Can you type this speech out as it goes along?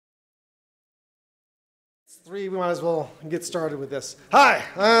Three, we might as well get started with this. Hi,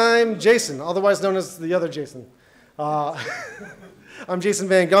 I'm Jason, otherwise known as the other Jason. I'm Jason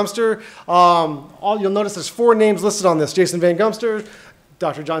Van Gumster. You'll notice there's 4 names listed on this. Jason Van Gumster,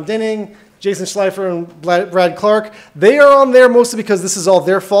 Dr. John Denning, Jason Schleifer, and Brad Clark. They are on there mostly because this is all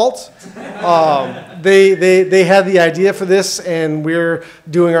their fault. They had the idea for this, and we're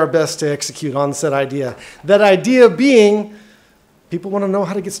doing our best to execute on said idea. That idea being, people want to know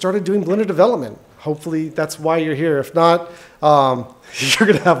how to get started doing Blender development. Hopefully that's why you're here. If not, you're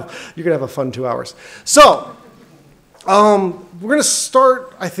gonna have a fun 2 hours. So we're gonna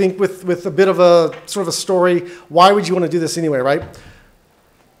start, I think, with a bit of a sort of a story. Why would you want to do this anyway, right?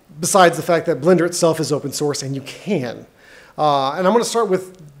 Besides the fact that Blender itself is open source and you can. And I'm gonna start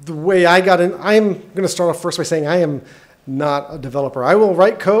with the way I got in. I'm gonna start off first by saying I am not a developer. I will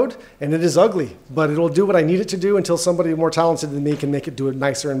write code, and it is ugly, but it'll do what I need it to do until somebody more talented than me can make it do it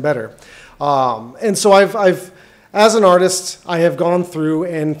nicer and better. And so I've, as an artist, I have gone through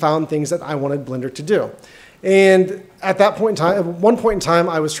and found things that I wanted Blender to do. And at that point in time, at one point in time,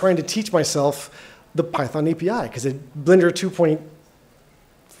 I was trying to teach myself the Python API, because Blender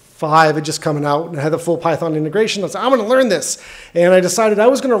 2.5 had just come out and had the full Python integration. I was like, I'm gonna learn this. And I decided I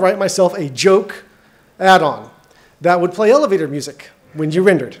was gonna write myself a joke add-on that would play elevator music when you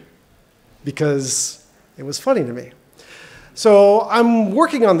rendered, because it was funny to me. So I'm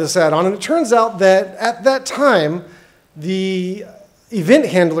working on this add-on, and it turns out that at that time, the event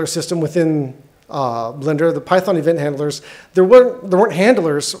handler system within Blender, the Python event handlers, there weren't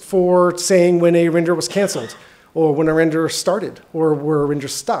handlers for saying when a render was canceled, or when a render started, or where a render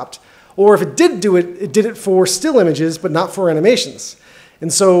stopped. Or if it did do it, it did it for still images, but not for animations.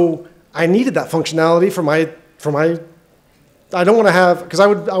 And so I needed that functionality for my I don't want to have, because I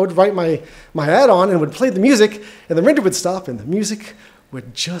would write my add-on and would play the music, and the render would stop, and the music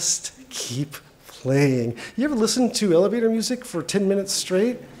would just keep playing. You ever listen to elevator music for 10 minutes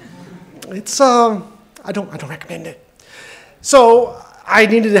straight? It's I don't recommend it. So I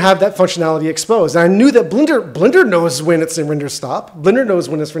needed to have that functionality exposed. And I knew that Blender knows when its render stop. Blender knows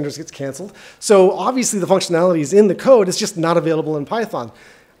when its render gets canceled. So obviously the functionality is in the code. It's just not available in Python.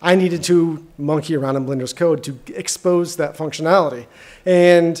 I needed to monkey around in Blender's code to expose that functionality.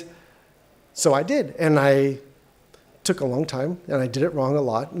 And so I did. And I took a long time, and I did it wrong a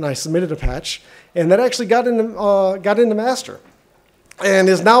lot. And I submitted a patch, and that actually got into master, and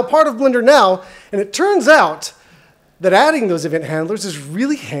is now part of Blender now. And it turns out that adding those event handlers is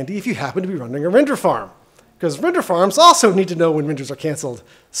really handy if you happen to be running a render farm, because render farms also need to know when renders are canceled,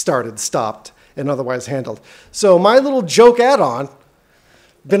 started, stopped, and otherwise handled. So my little joke add-on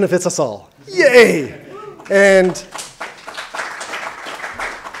benefits us all. Yay! And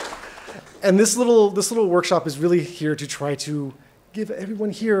this little workshop is really here to try to give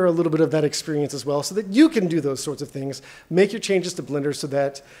everyone here a little bit of that experience as well, so that you can do those sorts of things, make your changes to Blender so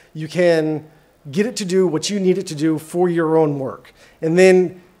that you can get it to do what you need it to do for your own work. And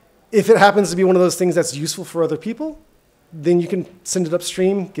then if it happens to be one of those things that's useful for other people, then you can send it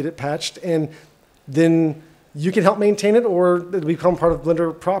upstream, get it patched, and then you can help maintain it, or it'll become part of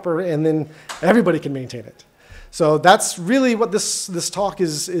Blender proper, and then everybody can maintain it. So that's really what this talk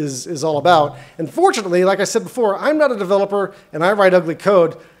is all about. And fortunately, like I said before, I'm not a developer, and I write ugly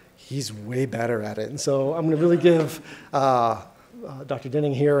code. He's way better at it. And so I'm going to really give Dr.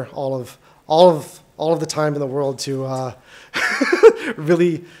 Denning here all of the time in the world to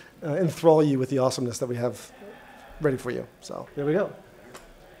really enthrall you with the awesomeness that we have ready for you. So there we go.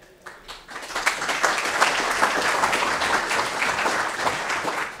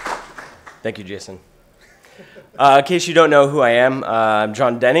 Thank you, Jason. In case you don't know who I am, I'm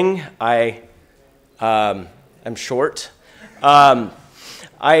John Denning. I'm short. I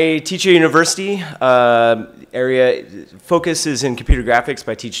teach at a university. Area focus is in computer graphics,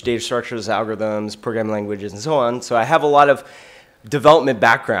 but I teach data structures, algorithms, programming languages, and so on. So I have a lot of development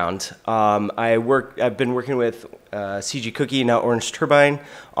background. I've been working with CG Cookie, now Orange Turbine,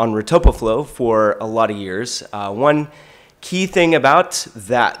 on RotopoFlow for a lot of years. One key thing about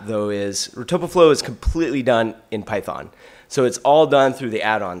that, though, is RotopoFlow is completely done in Python. So it's all done through the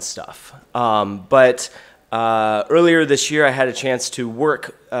add-on stuff. But earlier this year, I had a chance to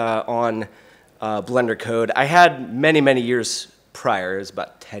work on Blender code. I had many years prior. It was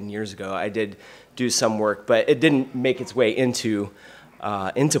about 10 years ago. I did do some work, but it didn't make its way into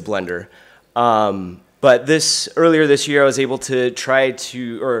Blender. But earlier this year, I was able to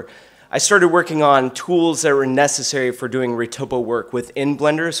I started working on tools that were necessary for doing Retopo work within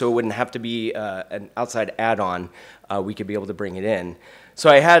Blender, so it wouldn't have to be an outside add-on. We could be able to bring it in. So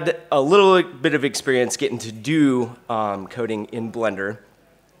I had a little bit of experience getting to do coding in Blender.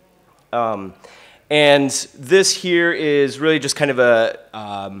 And this here is really just kind of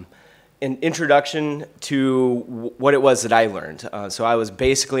an introduction to what it was that I learned. So I was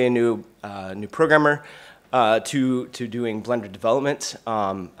basically a new programmer to doing Blender development.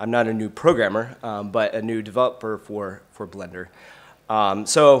 I'm not a new programmer, but a new developer for Blender.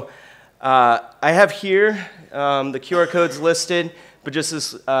 So I have here the QR codes listed, but just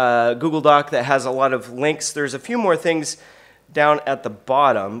this Google Doc that has a lot of links. There's a few more things down at the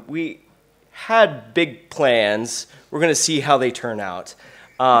bottom. We had big plans. We're going to see how they turn out.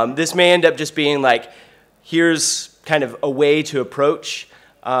 This may end up just being like, here's kind of a way to approach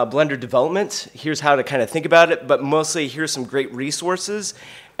Blender development. Here's how to kind of think about it, but mostly here's some great resources.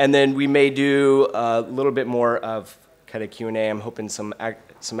 And then we may do a little bit more of kind of Q&A. I'm hoping some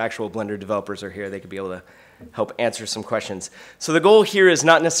actual Blender developers are here. They could be able to help answer some questions. So the goal here is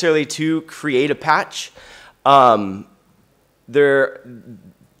not necessarily to create a patch.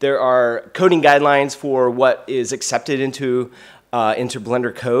 There are coding guidelines for what is accepted into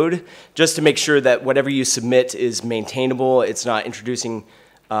Blender code, just to make sure that whatever you submit is maintainable. It's not introducing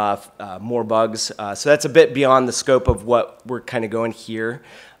more bugs. So that's a bit beyond the scope of what we're kind of going here,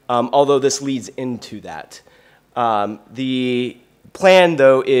 although this leads into that. The plan,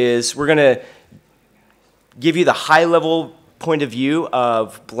 though, is we're going to give you the high-level point of view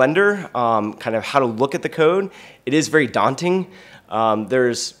of Blender, kind of how to look at the code. It is very daunting.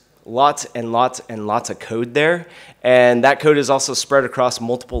 There's lots and lots and lots of code there, and that code is also spread across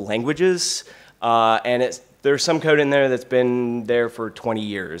multiple languages, and there's some code in there that's been there for 20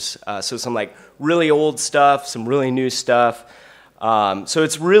 years. So some like really old stuff, some really new stuff. So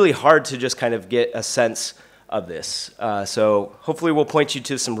it's really hard to just kind of get a sense of this. So hopefully we'll point you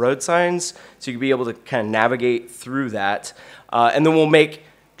to some road signs so you can be able to kind of navigate through that. And then we'll make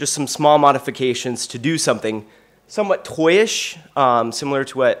just some small modifications to do something somewhat toyish, similar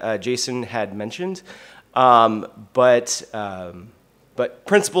to what Jason had mentioned, but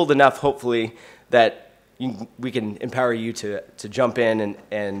principled enough, hopefully, that we can empower you to jump in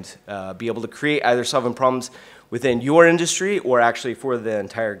and be able to create either solving problems within your industry or actually for the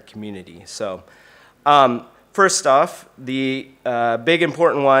entire community. So first off, the big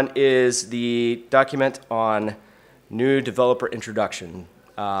important one is the document on new developer introduction.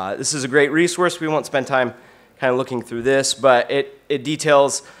 This is a great resource. We won't spend time kind of looking through this, but it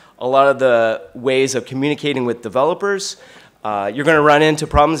details a lot of the ways of communicating with developers. You're going to run into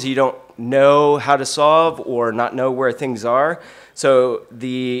problems you don't know how to solve or not know where things are. So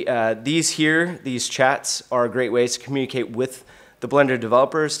these chats are great ways to communicate with the Blender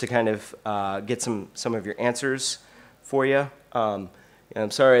developers to kind of get some of your answers for you. And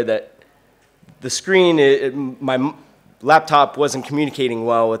I'm sorry that the screen, my laptop wasn't communicating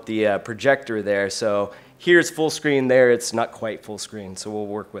well with the projector there, so here's full screen, there it's not quite full screen, so we'll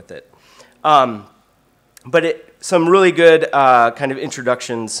work with it. But some really good kind of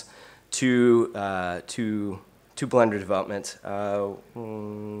introductions to Blender development.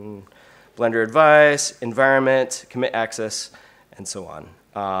 Blender advice, environment, commit access, and so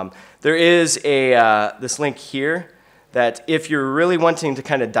on. There is this link here that if you're really wanting to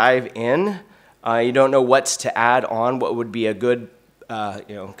kind of dive in, you don't know what to add on, what would be a good,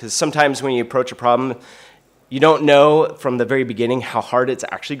 because sometimes when you approach a problem, you don't know from the very beginning how hard it's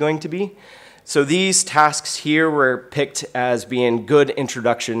actually going to be. So these tasks here were picked as being good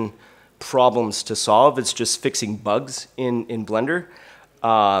introduction problems to solve. It's just fixing bugs in Blender.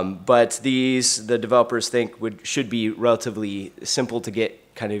 But the developers think should be relatively simple to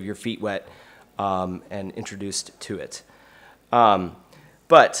get kind of your feet wet and introduced to it.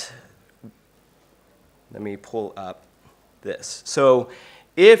 But let me pull up this. So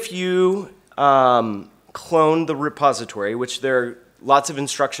if you clone the repository, which there are lots of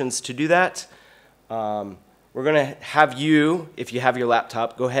instructions to do that, we're going to have you, if you have your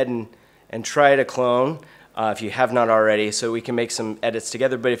laptop, go ahead and try to clone if you have not already, so we can make some edits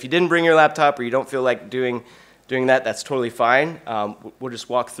together. But if you didn't bring your laptop or you don't feel like doing that, that's totally fine. We'll just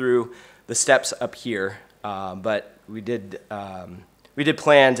walk through the steps up here. But we did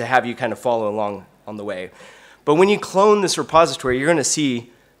plan to have you kind of follow along on the way. But when you clone this repository, you're going to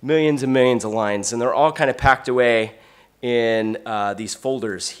see millions and millions of lines, and they're all kind of packed away in these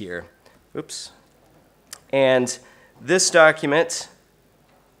folders here. Oops. And this document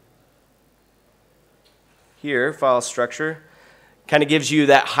here, file structure, kind of gives you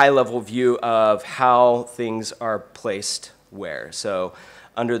that high-level view of how things are placed where. So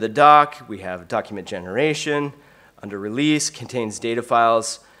under the doc, we have document generation. Under release, contains data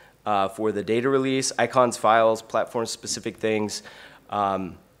files for the data release, icons, files, platform-specific things.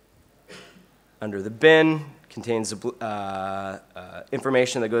 Under the bin, contains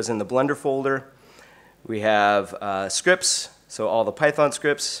information that goes in the Blender folder. We have scripts, so all the Python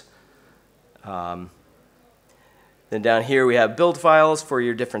scripts. Then down here we have build files for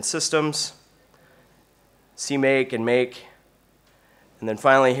your different systems, CMake and make. And then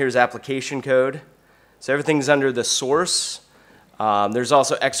finally here's application code. So everything's under the source. There's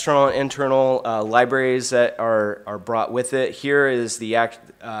also external and internal libraries that are brought with it. Here is the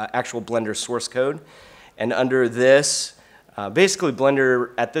actual Blender source code. And under this, basically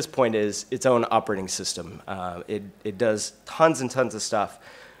Blender at this point is its own operating system. It does tons and tons of stuff,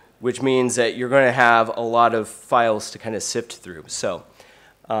 which means that you're going to have a lot of files to kind of sift through. So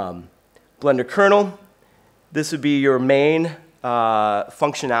Blender kernel, this would be your main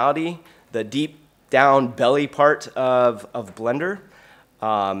functionality, the deep down belly part of Blender.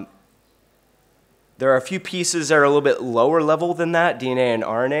 There are a few pieces that are a little bit lower level than that, DNA and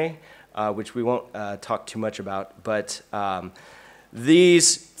RNA, which we won't talk too much about. But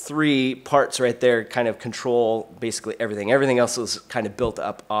these three parts right there kind of control basically everything. Everything else is kind of built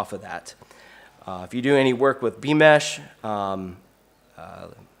up off of that. If you do any work with bmesh, all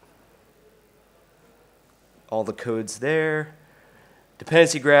the codes there,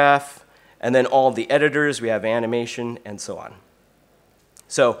 dependency graph, and then all the editors, we have animation, and so on.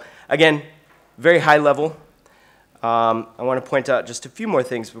 So again, very high level. I want to point out just a few more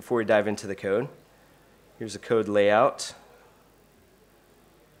things before we dive into the code. Here's a code layout.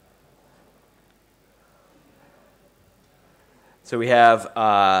 So we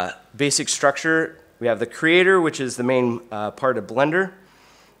have basic structure. We have the creator, which is the main part of Blender.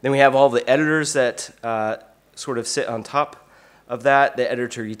 Then we have all the editors that sort of sit on top of that, the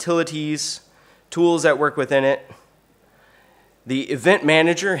editor utilities, tools that work within it. The event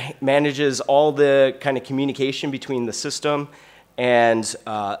manager manages all the kind of communication between the system and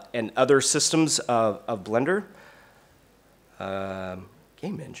other systems of Blender.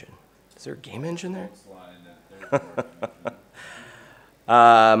 Game engine. Is there a game engine there?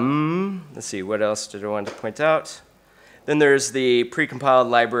 Let's see, what else did I want to point out? Then there's the precompiled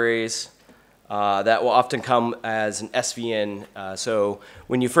libraries. That will often come as an SVN. So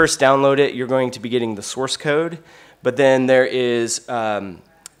when you first download it, you're going to be getting the source code. But then there is a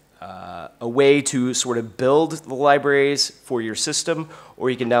way to sort of build the libraries for your system, or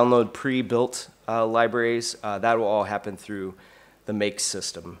you can download pre-built libraries. That will all happen through the make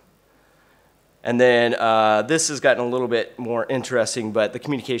system. And then this has gotten a little bit more interesting, but the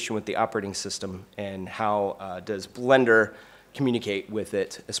communication with the operating system and how does Blender communicate with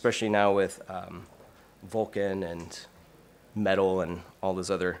it, especially now with Vulkan and Metal and all those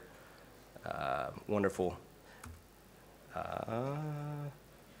other wonderful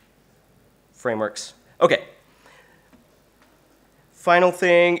frameworks. Okay. Final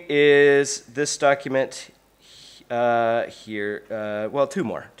thing is this document here. Well, two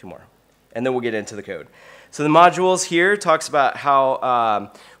more, and then we'll get into the code. So the modules here talks about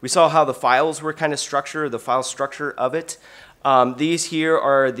how we saw how the files were kind of structured, the file structure of it. These here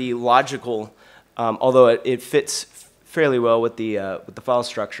are the logical, although it fits fairly well with the file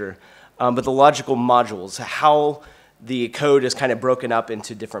structure, but the logical modules, how the code is kind of broken up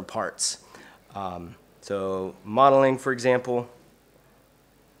into different parts. So modeling, for example.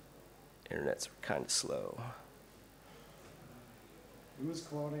 Internet's kind of slow. Who's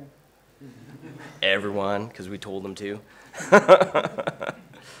cloning? Everyone, because we told them to.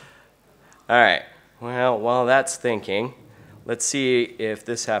 All right, well, while that's thinking, let's see if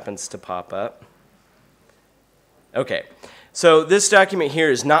this happens to pop up. Okay, so this document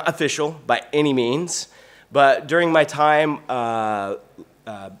here is not official by any means, but during my time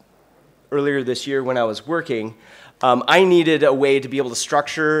earlier this year when I was working, I needed a way to be able to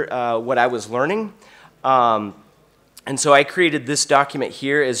structure what I was learning. And so I created this document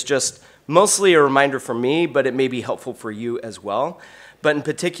here as just mostly a reminder for me, but it may be helpful for you as well. But in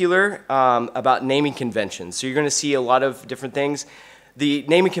particular, about naming conventions. So you're going to see a lot of different things. The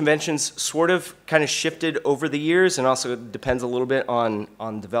naming conventions sort of kind of shifted over the years, and also depends a little bit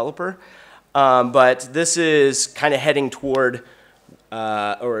on developer. But this is kind of heading toward,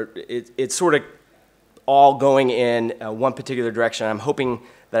 or it's sort of all going in one particular direction. I'm hoping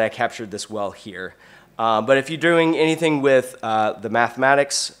that I captured this well here. But if you're doing anything with the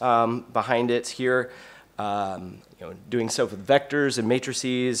mathematics behind it here, doing stuff with vectors and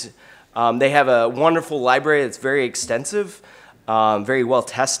matrices, they have a wonderful library that's very extensive, very well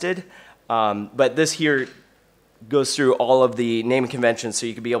tested. But this here goes through all of the naming conventions, so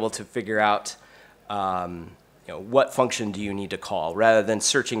you can be able to figure out what function do you need to call, rather than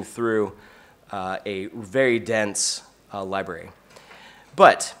searching through a very dense library.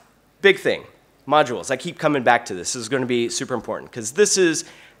 But big thing. Modules. I keep coming back to this. This is going to be super important because this is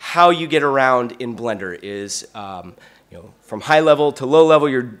how you get around in Blender is, from high level to low level,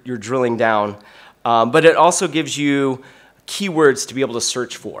 you're drilling down. But it also gives you keywords to be able to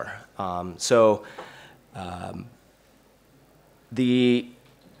search for.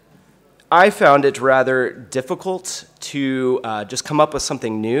 I found it rather difficult to just come up with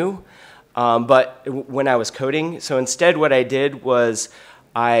something new, but when I was coding. So instead what I did was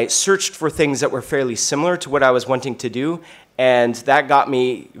I searched for things that were fairly similar to what I was wanting to do, and that got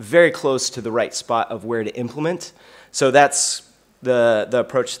me very close to the right spot of where to implement. So that's the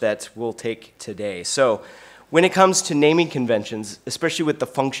approach that we'll take today. So when it comes to naming conventions, especially with the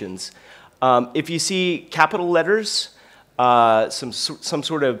functions, if you see capital letters, some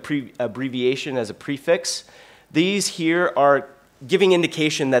sort of abbreviation as a prefix, these here are giving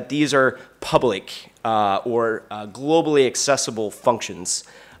indication that these are public or globally accessible functions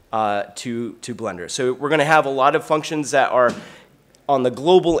to Blender. So we're going to have a lot of functions that are on the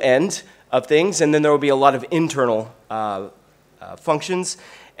global end of things, and then there will be a lot of internal functions,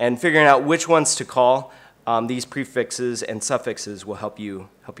 and figuring out which ones to call. These prefixes and suffixes will help you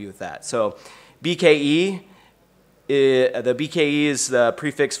with that. So BKE, the BKE is the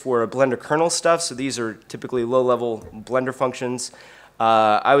prefix for Blender kernel stuff, so these are typically low-level Blender functions.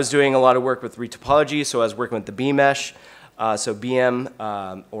 I was doing a lot of work with retopology, so I was working with the BMesh, so BM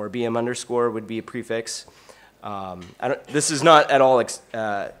or BM underscore would be a prefix. This is not at all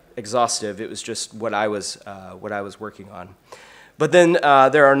exhaustive, it was just what I was working on. But then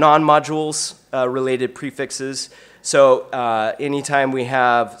there are non-modules related prefixes. So anytime we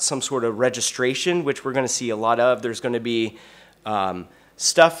have some sort of registration, which we're going to see a lot of, there's going to be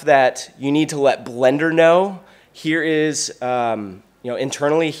stuff that you need to let Blender know. Here is,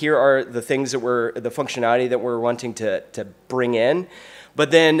 internally, here are the things that the functionality that we're wanting to bring in.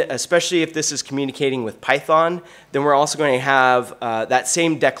 But then, especially if this is communicating with Python, then we're also going to have that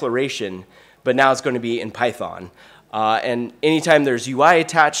same declaration, but now it's going to be in Python. And anytime there's UI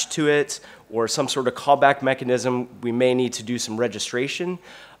attached to it, or some sort of callback mechanism, we may need to do some registration.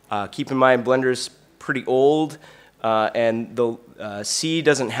 Keep in mind, Blender's pretty old, and the C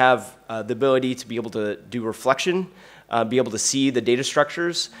doesn't have the ability to be able to do reflection, be able to see the data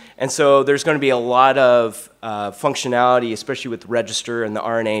structures. And so there's going to be a lot of functionality, especially with register and the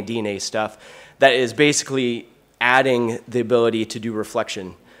RNA and DNA stuff, that is basically adding the ability to do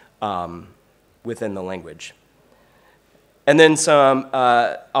reflection within the language. And then some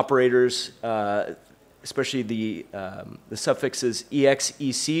operators, especially the suffixes ex,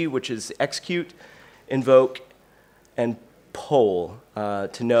 ec, which is execute, invoke, and poll,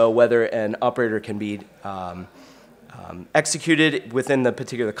 to know whether an operator can be executed within the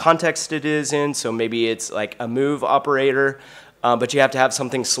particular context it is in. So maybe it's like a move operator, but you have to have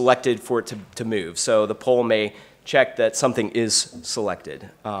something selected for it to move. So the poll may check that something is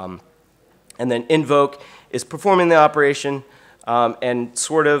selected. And then invoke is performing the operation, and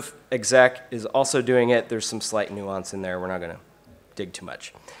sort of exec is also doing it. There's some slight nuance in there. We're not going to dig too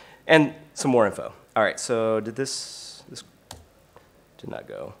much. And some more info. All right, so this did not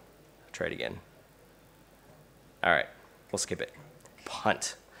go. I'll try it again. All right, we'll skip it.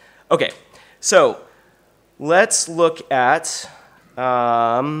 Punt. Okay, so let's look at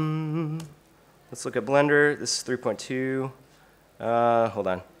Blender. This is 3.2. Hold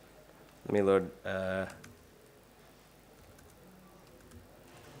on. Let me load.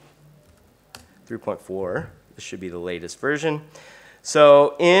 3.4. This should be the latest version.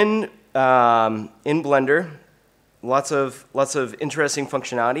 So in Blender, lots of interesting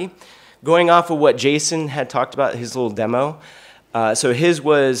functionality. Going off of what Jason had talked about, his little demo. So his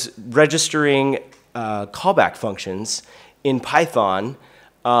was registering callback functions in Python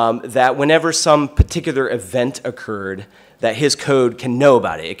that whenever some particular event occurred, that his code can know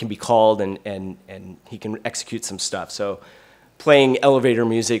about it. It can be called and he can execute some stuff. So playing elevator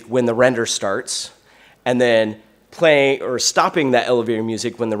music when the render starts, and then playing or stopping that elevator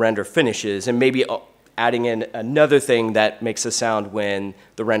music when the render finishes, and maybe adding in another thing that makes a sound when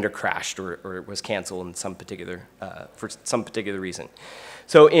the render crashed or was canceled in some particular, for some particular reason.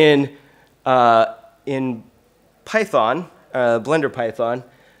 So in Python, Blender Python,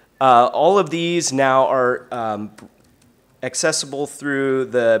 all of these now are accessible through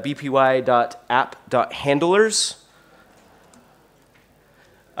the bpy.app.handlers.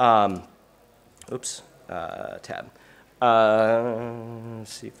 Tab.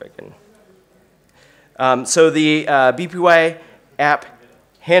 Let's see if I can. So the BPY app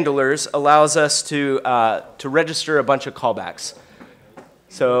handlers allows us to register a bunch of callbacks.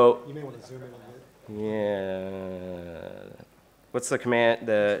 So You may want to zoom in a bit. yeah, what's the command?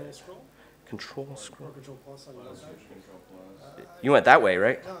 The Control scroll. Control plus on your left side. You went that way,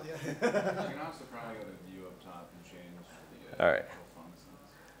 right? Oh, yeah. You can also probably go to view up top and change the All right.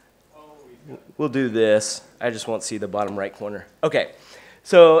 functions. We'll do this. I just won't see the bottom right corner. Okay.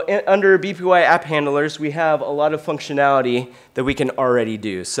 So under BPY app handlers, we have a lot of functionality that we can already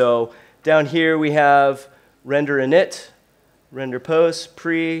do. So down here we have render init, render post,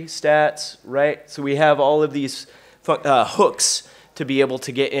 pre, stats, right? So we have all of these hooks to be able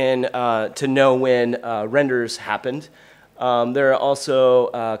to get in to know when renders happened. There are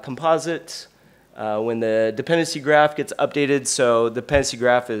also composites when the dependency graph gets updated. So the dependency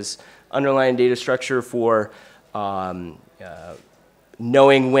graph is underlying data structure for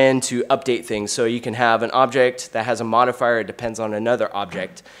knowing when to update things. So you can have an object that has a modifier, it depends on another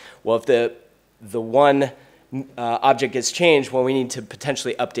object. Well, if the one object gets changed, well, we need to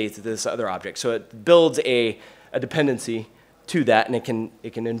potentially update this other object. So it builds a dependency to that, and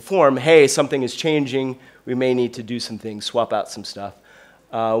it can inform, hey, something is changing, we may need to do some things, swap out some stuff.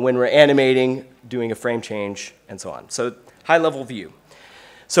 When we're animating, doing a frame change, and so on. So high-level view.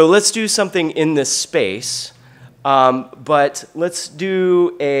 So let's do something in this space. But let's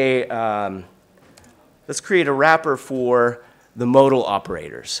do let's create a wrapper for the modal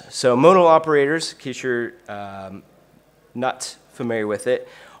operators. So modal operators, in case you're not familiar with it,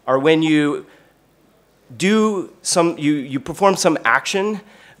 are when you do you perform some action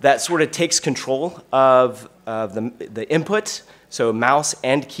that sort of takes control of the input, so mouse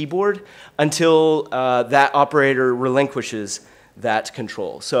and keyboard, until that operator relinquishes that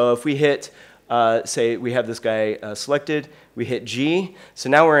control. So if we hit say we have this guy selected, we hit G, so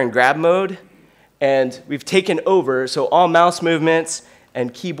now we're in grab mode, and we've taken over, so all mouse movements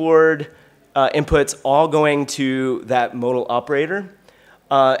and keyboard inputs all going to that modal operator,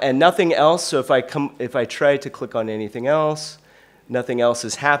 and nothing else, so if I try to click on anything else, nothing else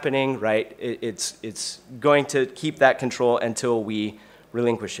is happening, right? It's going to keep that control until we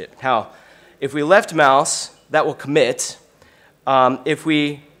relinquish it. Now, if we left mouse, that will commit. If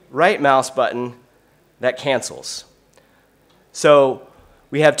we right mouse button, that cancels. So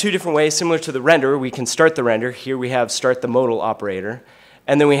we have two different ways, similar to the render. We can start the render. Here we have start the modal operator.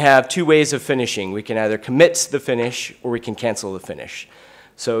 And then we have two ways of finishing. We can either commit the finish or we can cancel the finish.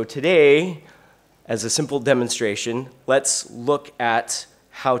 So today, as a simple demonstration, let's look at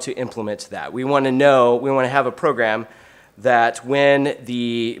how to implement that. We want to have a program that when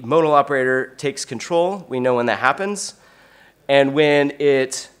the modal operator takes control, we know when that happens. And when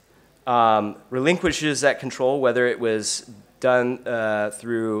it relinquishes that control, whether it was done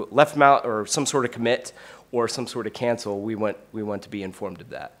through left mouse or some sort of commit or some sort of cancel, we want to be informed of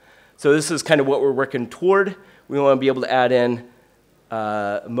that. So this is kind of what we're working toward. We want to be able to add in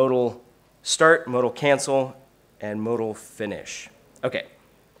modal start, modal cancel, and modal finish. Okay,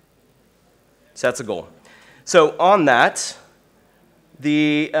 so that's a goal. So on that,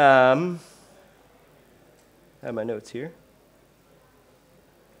 I have my notes here.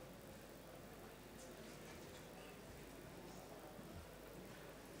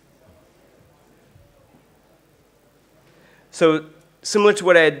 So similar to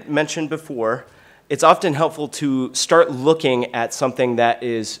what I had mentioned before, it's often helpful to start looking at something that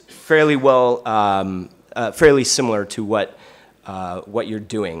is fairly fairly similar to what you're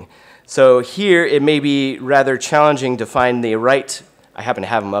doing. So here it may be rather challenging to find the right, I happen to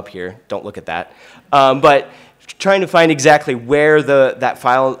have them up here, don't look at that, but trying to find exactly where that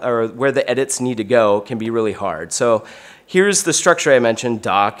file or where the edits need to go can be really hard. So here's the structure I mentioned,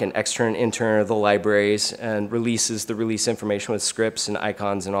 doc and extern, intern, the libraries, and releases, the release information with scripts and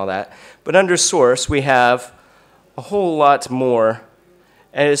icons and all that. But under source, we have a whole lot more,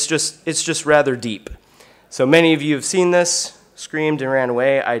 and it's just rather deep. So many of you have seen this, screamed and ran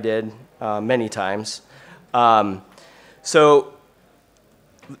away. I did many times. So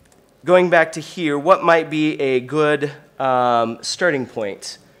going back to here, what might be a good starting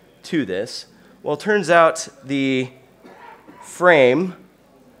point to this? Well, it turns out the frame,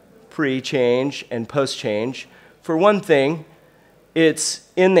 pre-change and post-change. For one thing, it's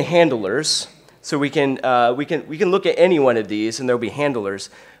in the handlers, so we can look at any one of these, and there'll be handlers.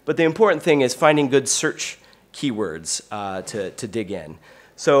 But the important thing is finding good search keywords to dig in.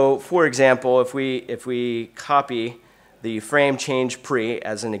 So, for example, if we copy the frame change pre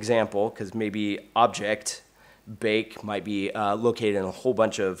as an example, because maybe object bake might be located in a whole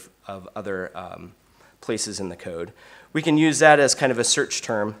bunch of other places in the code. We can use that as kind of a search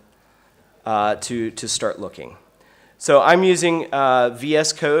term to start looking. So I'm using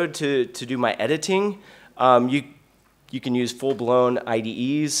VS Code to do my editing. You can use full-blown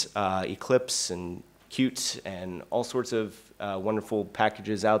IDEs, Eclipse and Qt and all sorts of wonderful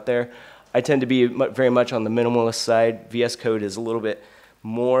packages out there. I tend to be very much on the minimalist side. VS Code is a little bit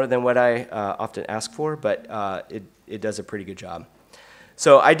more than what I often ask for, but it does a pretty good job.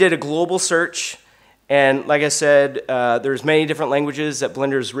 So I did a global search, and like I said, there's many different languages that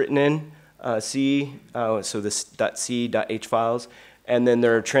Blender's written in. C, so this .c, .h files, and then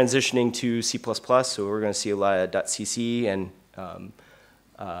they're transitioning to C++, so we're going to see a lot of .cc and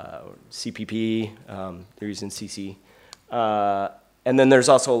CPP, they're using CC. And then there's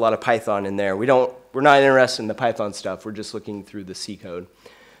also a lot of Python in there. We're not interested in the Python stuff, we're just looking through the C code.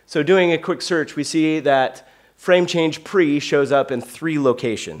 So doing a quick search, we see that frame change pre shows up in 3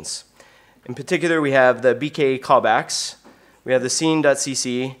 locations. In particular, we have the BK callbacks, we have the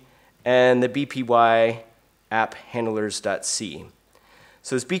scene.cc, and the BPY app handlers.c.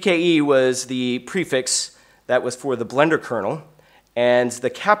 So this BKE was the prefix that was for the Blender kernel, and the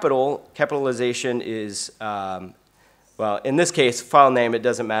capitalization is, well, in this case, file name, it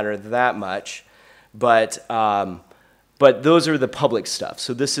doesn't matter that much, but those are the public stuff.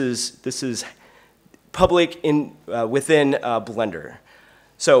 So this is public within Blender.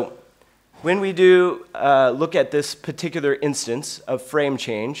 So when we do look at this particular instance of frame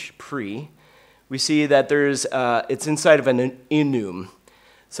change, pre, we see that it's inside of an enum.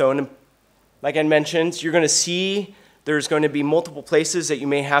 So like I mentioned, you're going to see there's going to be multiple places that you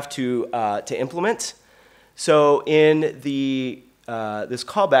may have to implement. So in this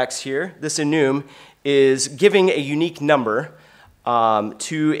callbacks here, this enum is giving a unique number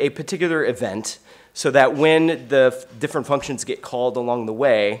to a particular event so that when the different functions get called along the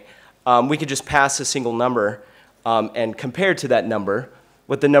way, we could just pass a single number and compare to that number.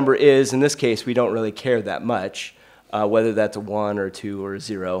 What the number is, in this case, we don't really care that much, whether that's a 1 or 2 or a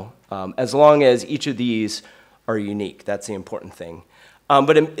 0, as long as each of these are unique. That's the important thing.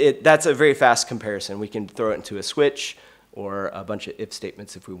 But that's a very fast comparison. We can throw it into a switch or a bunch of if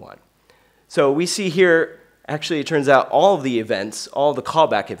statements if we want. So we see here, actually it turns out all of the events, all the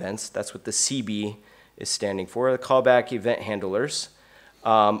callback events, that's what the CB is standing for, the callback event handlers,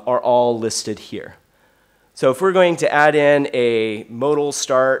 are all listed here. So if we're going to add in a modal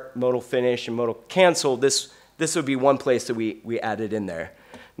start, modal finish, and modal cancel, this would be one place that we added in there.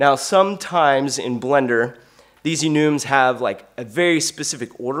 Now sometimes in Blender, these enums have like a very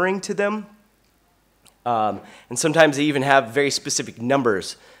specific ordering to them, and sometimes they even have very specific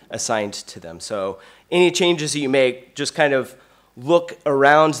numbers assigned to them. So any changes that you make, just kind of look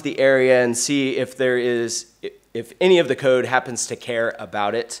around the area and see if if any of the code happens to care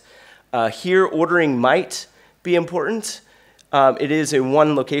about it. Here, ordering might be important. It is in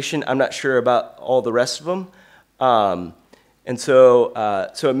one location. I'm not sure about all the rest of them. And so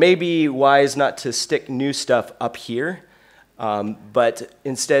it may be wise not to stick new stuff up here, but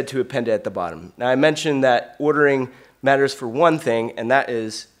instead to append it at the bottom. Now, I mentioned that ordering matters for one thing, and that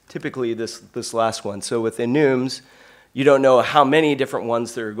is typically this last one. So with enums, you don't know how many different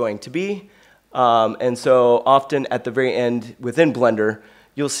ones there are going to be. And so often at the very end within Blender,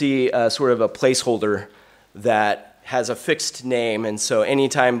 you'll see sort of a placeholder that has a fixed name. And so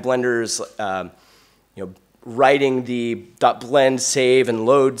anytime Blender's writing the .blend save and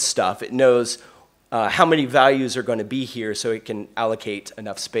load stuff, it knows how many values are going to be here so it can allocate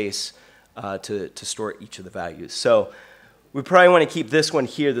enough space to store each of the values. So we probably want to keep this one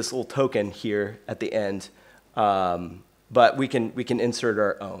here, this little token here at the end, but we can insert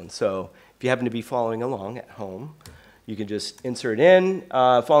our own. So if you happen to be following along at home, you can just insert in,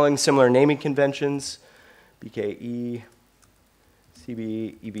 following similar naming conventions, BKE,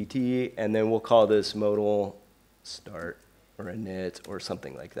 CB, EBT, and then we'll call this modal start or init or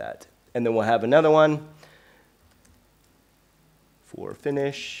something like that. And then we'll have another one for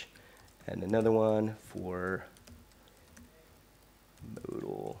finish and another one for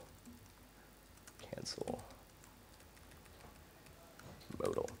modal cancel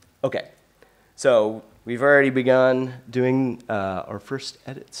modal. Okay, so we've already begun doing our first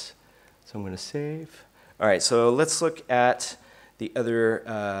edits. So I'm going to save. All right, so let's look at the other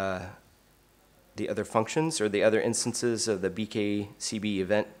functions or the other instances of the BKCB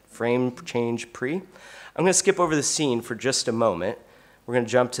event frame change pre. I'm going to skip over the scene for just a moment. We're going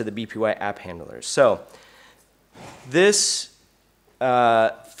to jump to the BPY app handlers. So this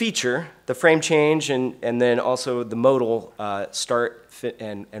feature, the frame change and then also the modal start fit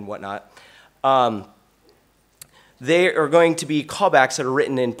and whatnot, they are going to be callbacks that are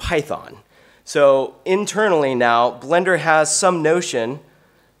written in Python. So internally now, Blender has some notion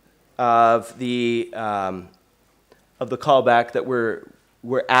of the callback that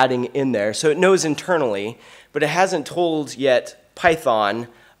we're adding in there. So it knows internally, but it hasn't told yet Python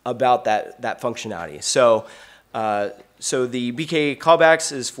about that functionality. So So the BK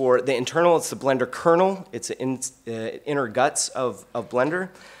callbacks is for the internal. It's the Blender kernel. It's the inner guts of Blender.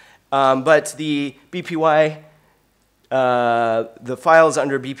 But the BPY, the files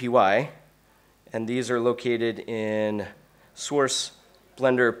under BPY, and these are located in source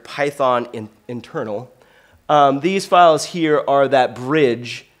Blender Python internal. These files here are that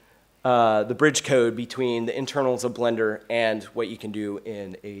bridge, the bridge code between the internals of Blender and what you can do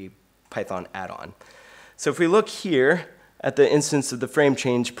in a Python add-on. So if we look here at the instance of the frame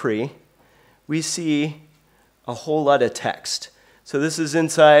change pre, we see a whole lot of text. So this is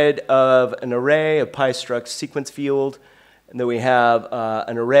inside of an array of PyStruct sequence field, and then we have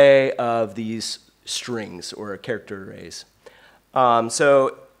an array of these strings or character arrays.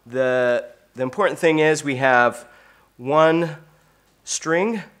 So the important thing is we have one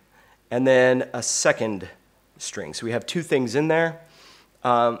string and then a second string. So we have two things in there.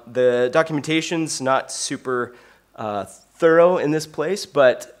 The documentation's not super thorough in this place,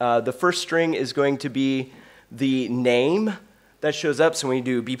 but the first string is going to be the name that shows up. So when we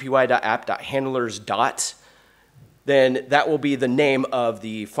do bpy.app.handlers dot, then that will be the name of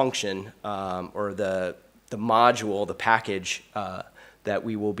the function or the module, the package that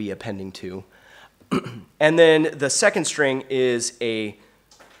we will be appending to. And then the second string is a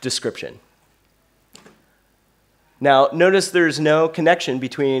description. Now, notice there's no connection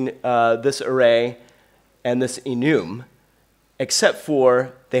between this array and this enum, except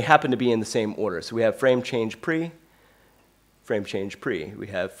for they happen to be in the same order. So we have frame change pre, frame change pre. We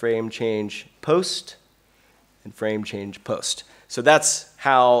have frame change post, and frame change post. So that's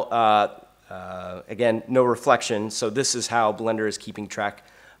how, again, no reflection. So this is how Blender is keeping track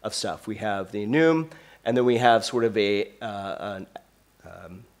of stuff. We have the enum, and then we have sort of a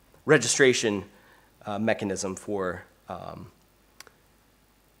registration mechanism for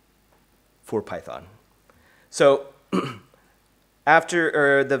Python. So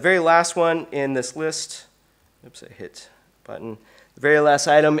after, or the very last one in this list, oops, I hit button. The very last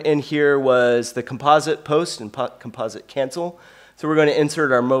item in here was the composite post and composite cancel. So we're going to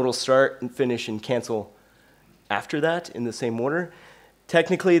insert our modal start and finish and cancel after that in the same order.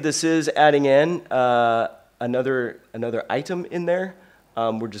 Technically, this is adding in another item in there.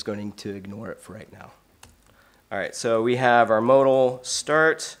 We're just going to ignore it for right now. All right, so we have our modal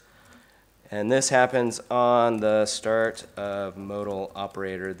start, and this happens on the start of modal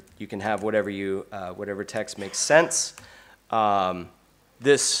operator. You can have whatever text makes sense.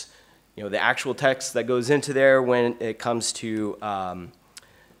 This, the actual text that goes into there when it comes to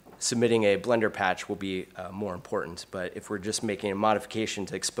submitting a Blender patch will be more important. But if we're just making a modification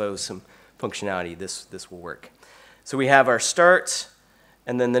to expose some functionality, this will work. So we have our start,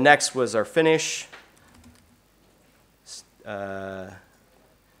 and then the next was our finish.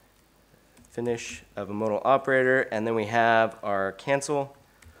 Finish of a modal operator, and then we have our cancel.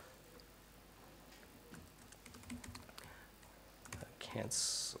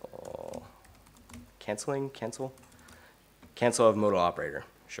 Cancel of modal operator,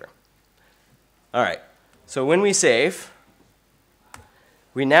 sure. All right, so when we save,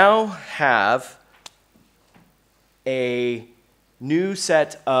 we now have a new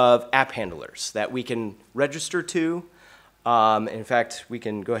set of app handlers that we can register to. In fact, we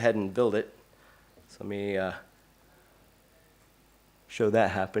can go ahead and build it. So let me show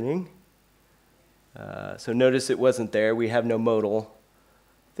that happening. So notice it wasn't there. We have no modal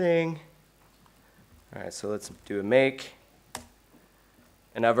thing. All right, so let's do a make.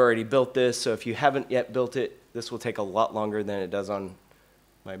 And I've already built this, so if you haven't yet built it, this will take a lot longer than it does on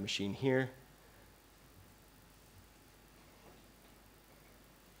my machine here.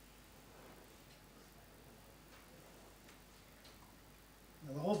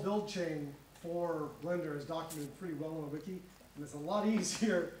 Now, the whole build chain for Blender is documented pretty well on the wiki, and it's a lot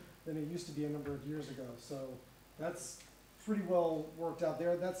easier than it used to be a number of years ago. So that's pretty well worked out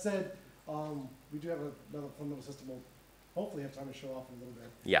there. That said, we do have another fundamental system we'll hopefully have time to show off in a little bit.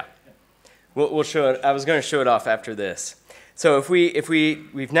 Yeah. We'll show it. I was going to show it off after this. So if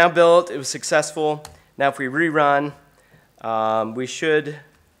we've now built, it was successful. Now if we rerun, we should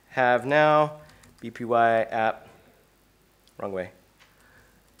have now bpy app, wrong way,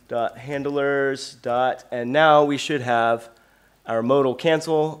 dot handlers dot, and now we should have our modal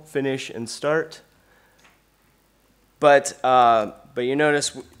cancel, finish, and start. But you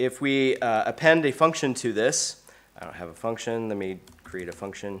notice if we append a function to this, I don't have a function. Let me create a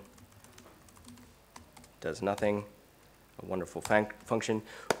function. Does nothing. A wonderful function.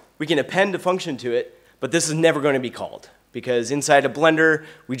 We can append a function to it, but this is never going to be called because inside of Blender,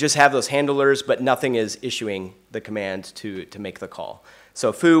 we just have those handlers, but nothing is issuing the command to make the call.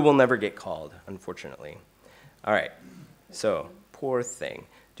 So foo will never get called, unfortunately. All right. So, poor thing.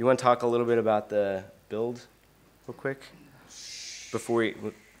 Do you want to talk a little bit about the build real quick? Before we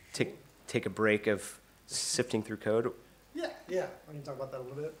take a break of sifting through code? Yeah, I can talk about that a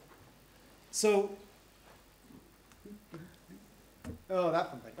little bit. So, that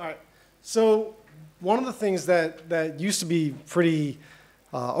fun thing. All right. So, one of the things that used to be pretty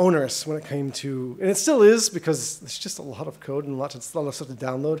onerous when it came to, and it still is because it's just a lot of code and a lot of stuff to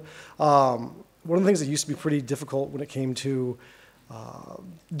download. One of the things that used to be pretty difficult when it came to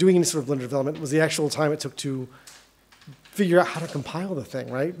doing any sort of Blender development was the actual time it took to figure out how to compile the thing,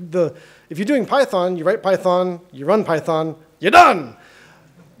 right? If you're doing Python, you write Python, you run Python, you're done,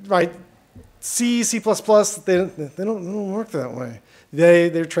 right? C, C++, they don't work that way.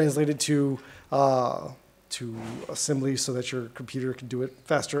 They're translated to assembly so that your computer can do it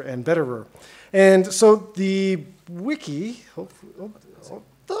faster and better. And so the wiki, oh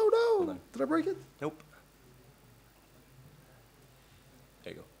no, did I break it? Nope.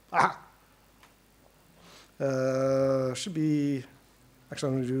 There you go. Should be, actually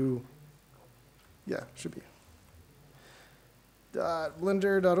I'm going to do, should be.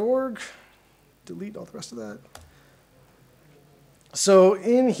 .blender.org, delete all the rest of that. So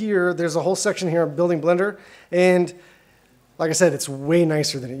in here, there's a whole section here on building Blender, and like I said, it's way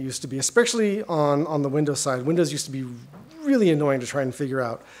nicer than it used to be, especially on the Windows side. Windows used to be really annoying to try and figure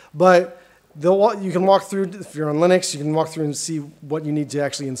out, but you can walk through, if you're on Linux, you can walk through and see what you need to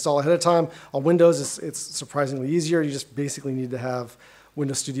actually install ahead of time. On Windows, it's surprisingly easier. You just basically need to have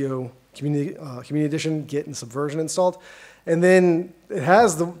Windows Studio Community Edition, Git, and Subversion installed. And then it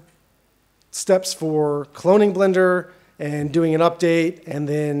has the steps for cloning Blender and doing an update and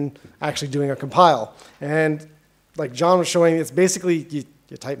then actually doing a compile. And like John was showing, it's basically you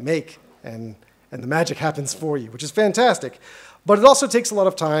type make and the magic happens for you, which is fantastic. But it also takes a lot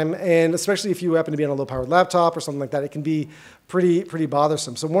of time, and especially if you happen to be on a low-powered laptop or something like that, it can be pretty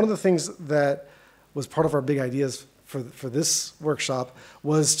bothersome. So one of the things that was part of our big ideas for this workshop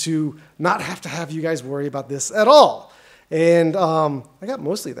was to not have to have you guys worry about this at all. And I got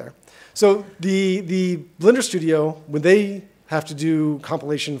mostly there. So the Blender Studio, when they have to do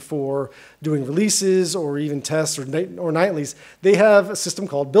compilation for doing releases or even tests or nightlies, they have a system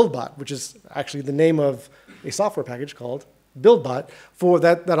called BuildBot, which is actually the name of a software package called BuildBot for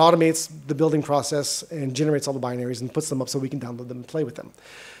that automates the building process and generates all the binaries and puts them up so we can download them and play with them.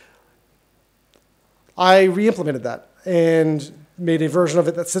 I re-implemented that and made a version of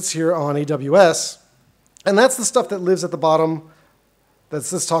it that sits here on AWS, and that's the stuff that lives at the bottom that's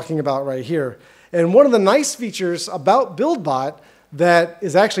this talking about right here. And one of the nice features about BuildBot that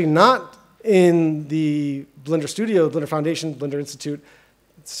is actually not in the Blender Studio, Blender Foundation, Blender Institute,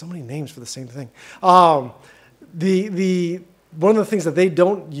 so many names for the same thing. One of the things that they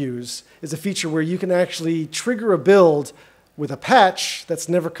don't use is a feature where you can actually trigger a build with a patch that's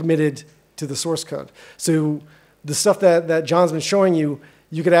never committed to the source code. So the stuff that John's been showing you,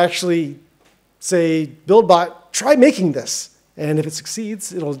 you could actually say, BuildBot, try making this. And if it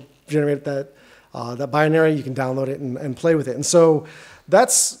succeeds, it'll generate that binary. You can download it and play with it. And so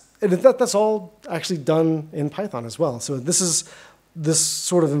that's all actually done in Python as well. So this is this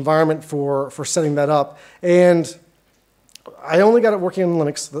sort of environment for setting that up. And I only got it working on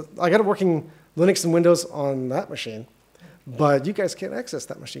Linux. I got it working Linux and Windows on that machine, but you guys can't access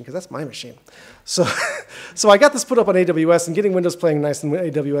that machine because that's my machine. So, so I got this put up on AWS, and getting Windows playing nice in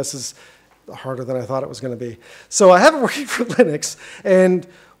AWS is harder than I thought it was going to be. So I have it working for Linux, and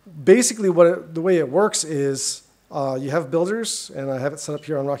basically the way it works is you have builders, and I have it set up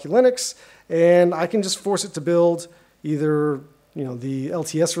here on Rocky Linux, and I can just force it to build either the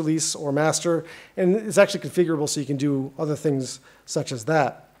LTS release or master, and it's actually configurable so you can do other things such as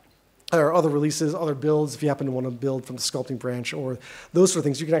that, or other releases, other builds, if you happen to want to build from the sculpting branch or those sort of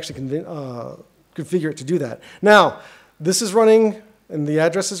things, you can actually configure it to do that. Now, this is running, and the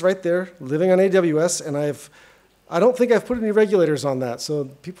address is right there, living on AWS, and I don't think I've put any regulators on that, so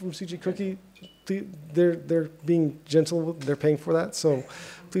people from CG Cookie, they're being gentle, they're paying for that, so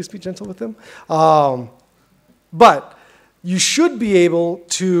please be gentle with them. But you should be able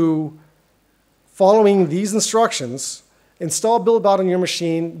to, following these instructions, install BuildBot on your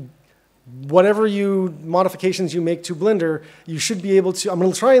machine. Whatever modifications you make to Blender, you should be able to. I'm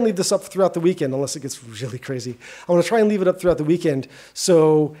going to try and leave this up throughout the weekend, unless it gets really crazy. I'm going to try and leave it up throughout the weekend,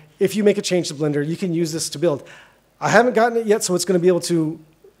 so if you make a change to Blender, you can use this to build. I haven't gotten it yet, so it's going to be able to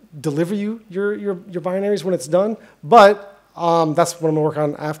deliver you your binaries when it's done, but that's what I'm going to work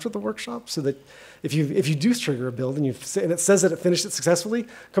on after the workshop, so that if you do trigger a build and it says that it finished it successfully,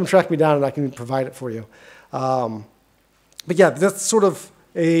 come track me down and I can provide it for you. But yeah, that's sort of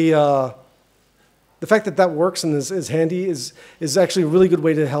a the fact that that works and is handy is actually a really good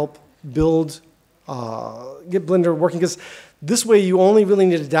way to help build, get Blender working, because this way you only really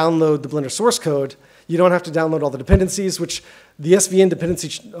need to download the Blender source code. You don't have to download all the dependencies, which the SVN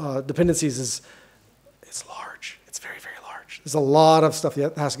dependencies is large. It's very, very large. There's a lot of stuff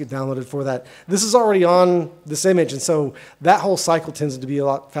that has to get downloaded for that. This is already on this image, and so that whole cycle tends to be a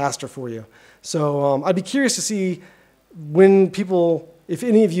lot faster for you. So I'd be curious to see when people, if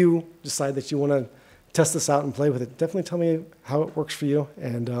any of you decide that you want to test this out and play with it, definitely tell me how it works for you,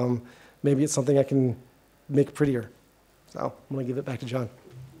 and maybe it's something I can make prettier. So I'm going to give it back to John.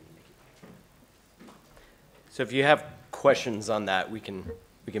 So if you have questions on that, we can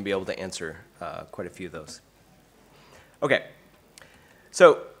be able to answer quite a few of those. Okay,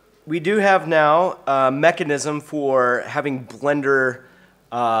 so we do have now a mechanism for having Blender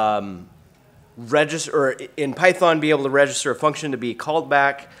register, or in Python, be able to register a function to be called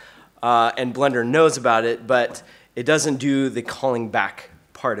back, and Blender knows about it, but it doesn't do the calling back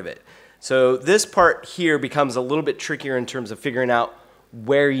part of it. So this part here becomes a little bit trickier in terms of figuring out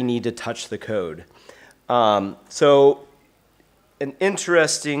where you need to touch the code. So an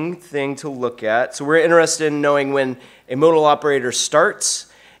interesting thing to look at. So we're interested in knowing when a modal operator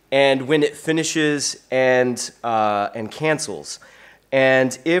starts and when it finishes and cancels.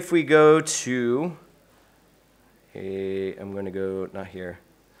 And if we go to, I'm going to go, not here.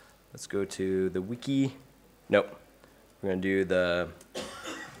 Let's go to the wiki. Nope. We're going to do the,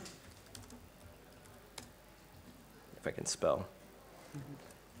 if I can spell.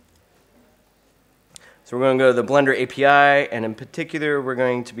 So we're going to go to the Blender API, and in particular, we're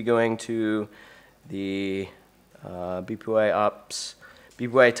going to be going to the BPY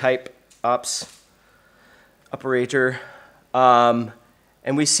type ops operator.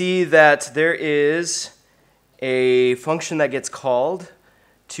 And we see that there is a function that gets called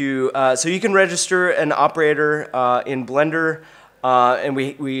to, so you can register an operator in Blender, and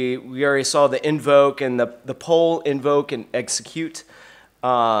we already saw the invoke and the poll invoke and execute.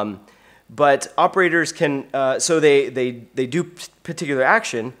 But operators can, so they do particular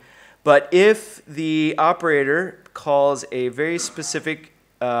action, but if the operator calls a very specific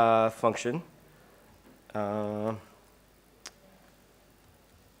function, so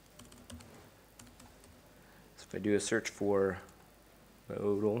if I do a search for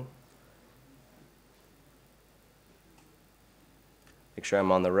modal, make sure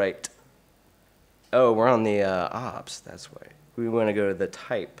I'm on the right. Oh, we're on the ops, that's why. We want to go to the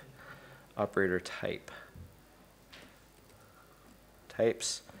type. Operator type.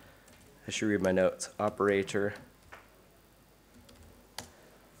 Types. I should read my notes. Operator.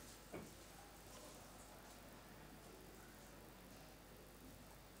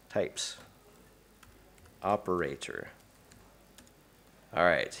 Types. Operator. All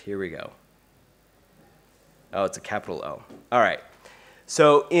right, here we go. Oh, it's a capital O. All right.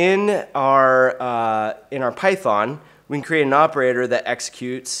 So in our Python, we can create an operator that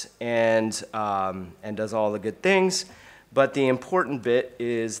executes and does all the good things, but the important bit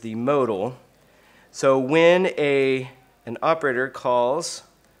is the modal. So when an operator calls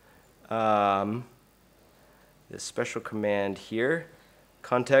this special command here,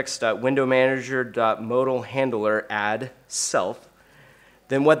 context.windowmanager.modal_handler add self,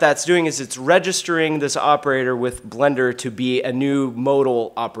 then what that's doing is it's registering this operator with Blender to be a new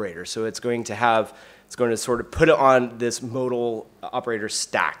modal operator. So it's going to sort of put it on this modal operator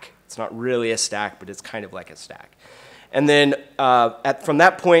stack. It's not really a stack, but it's kind of like a stack. And then from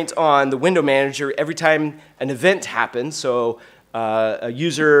that point on, the window manager, every time an event happens, so a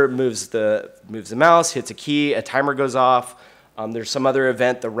user moves the mouse, hits a key, a timer goes off, there's some other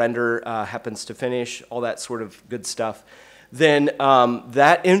event, the render happens to finish, all that sort of good stuff, then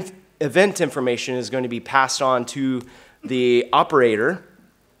that event information is going to be passed on to the operator,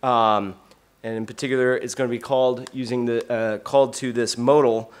 and in particular, it's going to be called using the called to this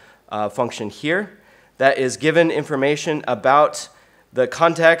modal function here. That is given information about the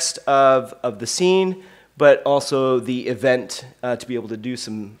context of the scene, but also the event to be able to do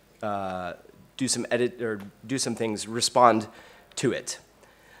some edit or do some things, respond to it.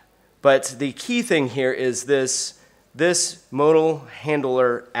 But the key thing here is this modal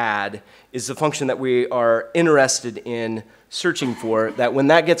handler add is the function that we are interested in searching for. That when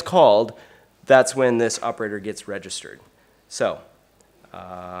that gets called, that's when this operator gets registered. So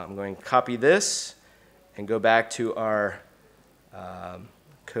I'm going to copy this and go back to our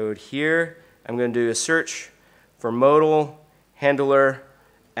code here. I'm going to do a search for modal handler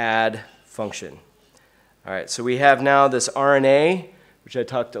add function. All right, so we have now this RNA, which I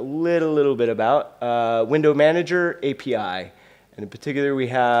talked a little bit about, window manager API. And in particular, we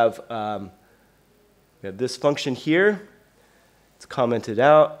have We have this function here. It's commented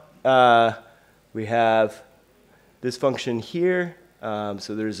out. We have this function here.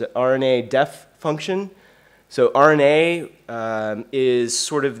 So there's an RNA def function. So RNA is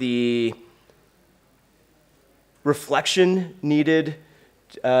sort of the reflection needed,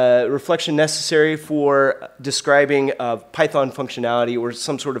 reflection necessary for describing Python functionality or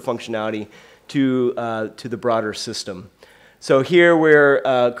some sort of functionality to the broader system. So here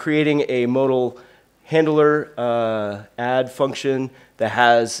we're creating a modal handler add function that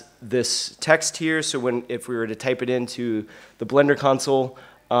has this text here. So if we were to type it into the Blender console,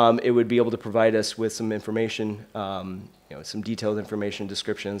 it would be able to provide us with some information, some detailed information,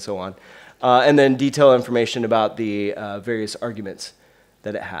 description, and so on. And then detailed information about the various arguments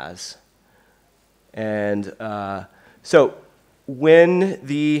that it has. And so when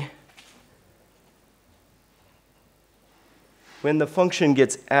the function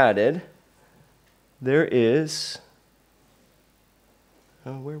gets added, there is,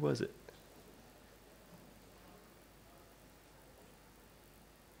 where was it?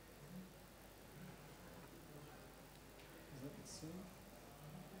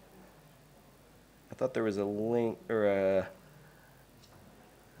 I thought there was a link or a,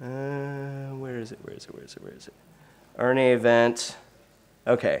 where is it? RNA event.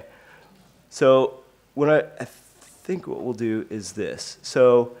 Okay. So I think what we'll do is this.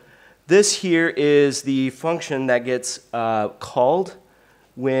 So this here is the function that gets called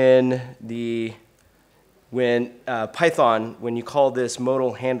when Python, when you call this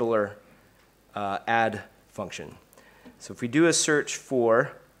modal handler add function. So if we do a search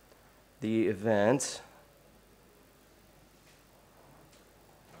for the event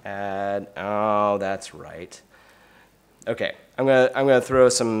add, oh, that's right. Okay, I'm gonna throw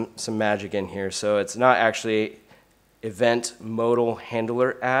some magic in here. So it's not actually event modal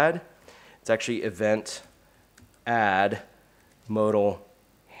handler add. It's actually event add modal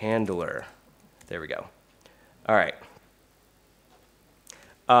handler. There we go. All right.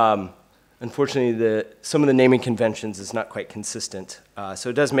 Unfortunately, some of the naming conventions is not quite consistent.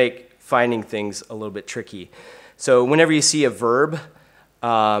 So it does make finding things a little bit tricky. So whenever you see a verb,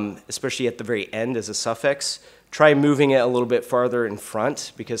 especially at the very end as a suffix, try moving it a little bit farther in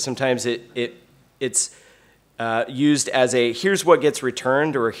front, because sometimes it's used as a here's what gets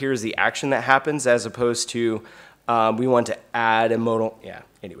returned or here's the action that happens, as opposed to we want to add a modal. Yeah.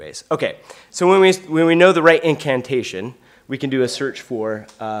 Anyways, okay. So when we know the right incantation, we can do a search for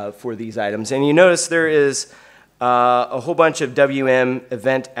these items, and you notice there is a whole bunch of WM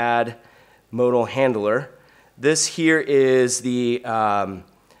event add modal handler. This here is the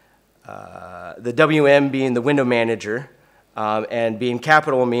WM being the window manager, and being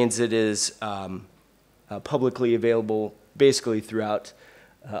capital means it is publicly available basically throughout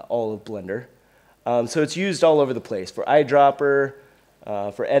all of Blender. So it's used all over the place for eyedropper,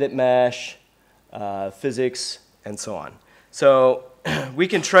 for edit mesh, physics, and so on. So we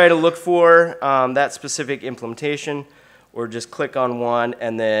can try to look for that specific implementation, or just click on one,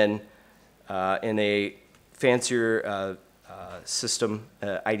 and then in a fancier system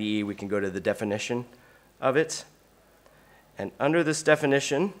IDE, we can go to the definition of it. And under this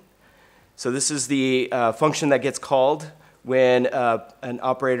definition, so this is the function that gets called when an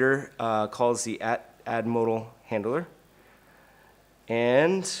operator calls the add modal handler.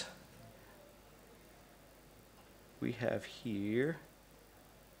 And we have here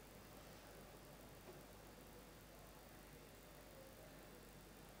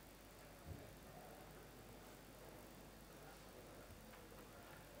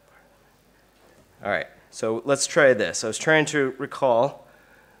all right, so let's try this. I was trying to recall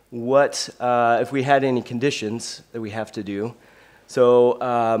what, if we had any conditions that we have to do. So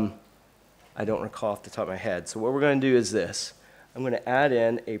I don't recall off the top of my head. So what we're going to do is this. I'm going to add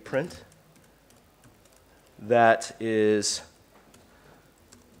in a print that is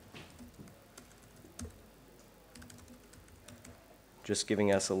just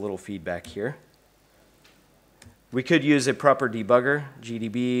giving us a little feedback here. We could use a proper debugger,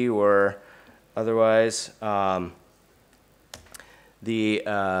 GDB, or otherwise. The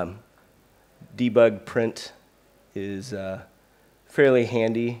debug print is fairly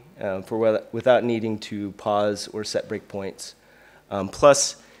handy without needing to pause or set breakpoints.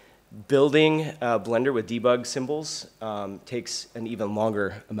 Plus, building Blender with debug symbols takes an even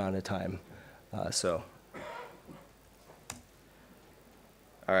longer amount of time. All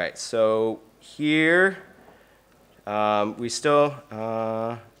right, so here we still,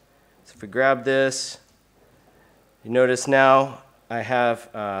 so if we grab this, you notice now I have,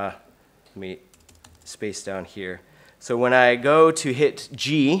 let me space down here. So when I go to hit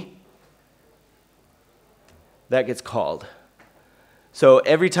G, that gets called. So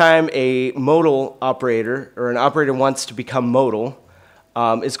every time a modal operator or an operator wants to become modal,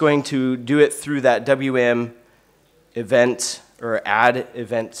 it's going to do it through that WM event or add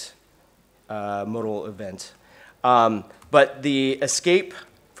event, modal event. But the escape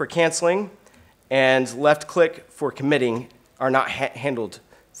for canceling and left click for committing are not handled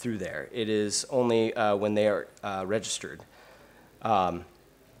through there. It is only when they are registered.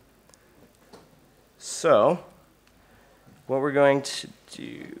 So what we're going to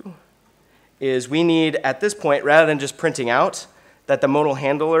do is we need, at this point, rather than just printing out that the modal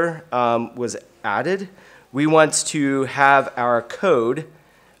handler was added, we want to have our code,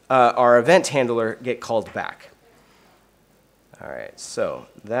 our event handler, get called back. All right, so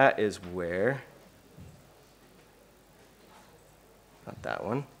that is where, not that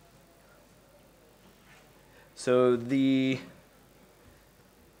one. So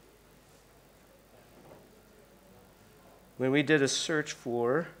when we did a search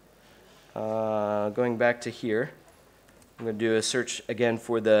for, going back to here, I'm going to do a search again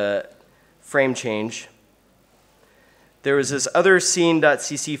for the frame change. There was this other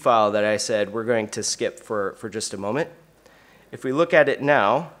scene.cc file that I said we're going to skip for just a moment. If we look at it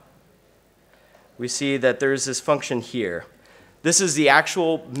now, we see that there's this function here. This is the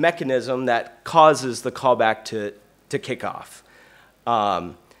actual mechanism that causes the callback to kick off.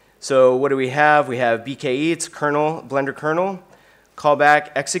 So what do we have? We have BKE, it's kernel, Blender kernel,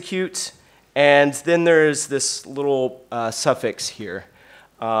 callback, execute, and then there's this little suffix here.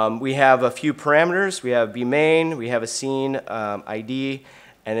 We have a few parameters. We have bmain, we have a scene ID,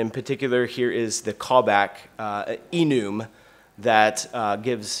 and in particular here is the callback enum that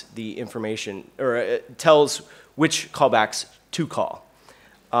gives the information, or it tells which callbacks to call.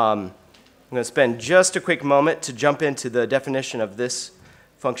 I'm going to spend just a quick moment to jump into the definition of this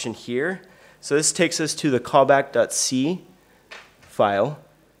function here. So this takes us to the callback.c file.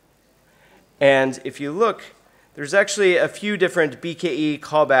 And if you look, there's actually a few different BKE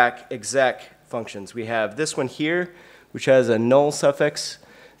callback exec functions. We have this one here, which has a null suffix.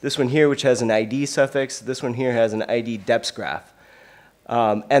 This one here, which has an ID suffix. This one here has an ID depth graph.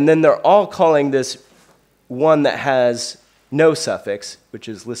 And then they're all calling this one that has no suffix, which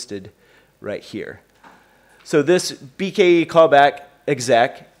is listed right here. So this BKE callback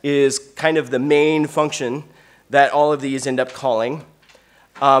exec is kind of the main function that all of these end up calling.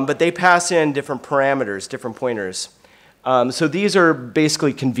 But they pass in different parameters, different pointers. So these are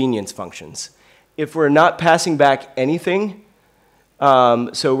basically convenience functions. If we're not passing back anything,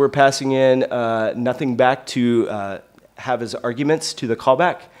 so we're passing in nothing back to have as arguments to the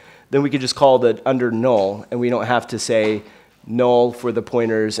callback, then we could just call the under null, and we don't have to say null for the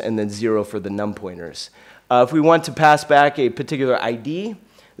pointers and then 0 for the num pointers. If we want to pass back a particular ID,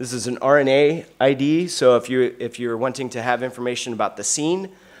 this is an RNA ID, so if you're wanting to have information about the scene,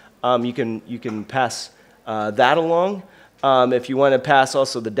 you can pass that along. If you want to pass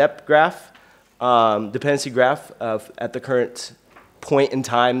also the depth graph, dependency graph at the current point in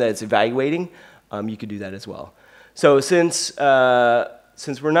time that it's evaluating, you could do that as well. So since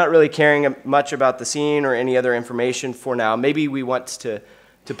we're not really caring much about the scene or any other information for now, maybe we want to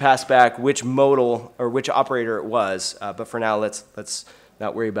pass back which modal or which operator it was, but for now let's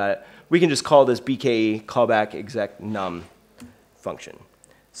not worry about it. We can just call this BKE callback exec num function.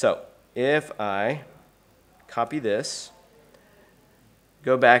 So if I copy this,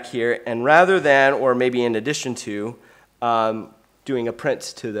 go back here, and rather than, or maybe in addition to, doing a print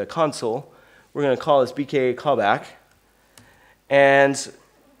to the console, we're going to call this BKE callback. And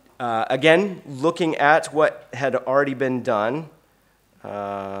again, looking at what had already been done,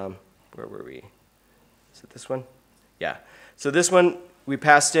 where were we? Is it this one? Yeah. So this one, we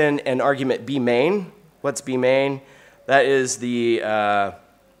passed in an argument bmain. What's bmain? That is the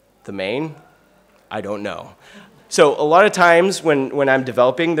main. I don't know. So a lot of times when I'm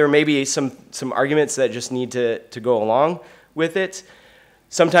developing, there may be some arguments that just need to go along with it.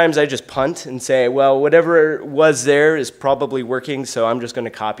 Sometimes I just punt and say, well, whatever was there is probably working, so I'm just going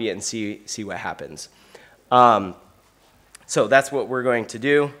to copy it and see what happens. So that's what we're going to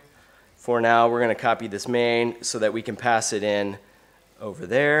do. For now, we're going to copy this main so that we can pass it in over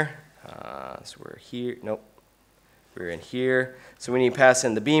there. So we're here. Nope. We're in here. So when you pass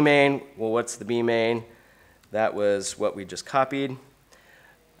in the bmain, well, what's the bmain? That was what we just copied.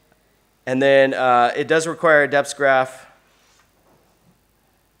 And then it does require a depth graph.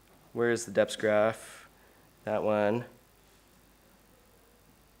 Where is the depth graph? That one.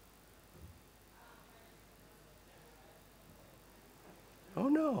 Oh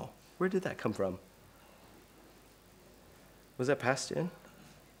no, where did that come from? Was that passed in?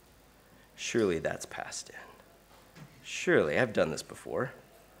 Surely that's passed in. Surely, I've done this before.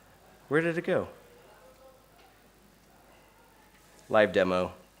 Where did it go? Live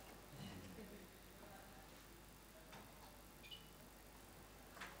demo.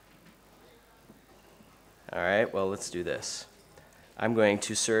 All right, well, let's do this. I'm going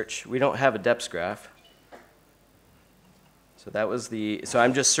to search. We don't have a depth graph. So that was so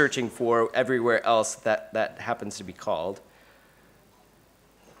I'm just searching for everywhere else that happens to be called.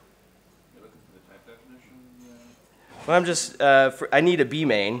 You're looking for the type definition? Yeah. Well, I'm just, I need a B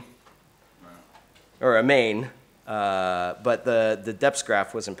main, Right. or a main, but the depth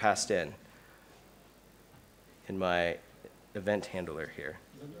graph wasn't passed in my event handler here.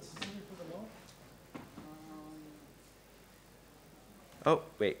 Oh,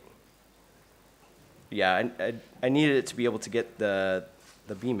 wait. Yeah, I needed it to be able to get the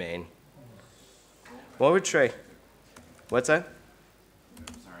B main. What would try? What's that?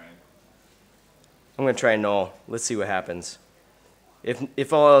 Sorry. I'm going to try null. Let's see what happens.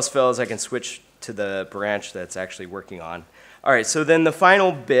 If all else fails, I can switch to the branch that's actually working on. All right, so then the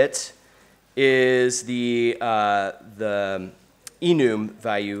final bit is the enum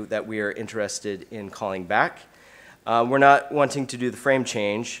value that we are interested in calling back. We're not wanting to do the frame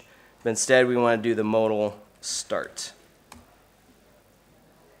change, but instead we want to do the modal start.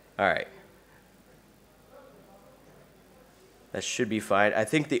 All right. That should be fine. I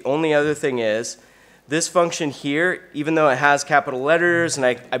think the only other thing is this function here, even though it has capital letters, and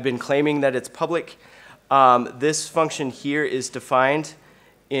I've been claiming that it's public, this function here is defined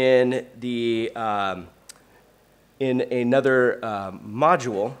in in another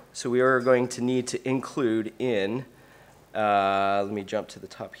module. So we are going to need to include in, let me jump to the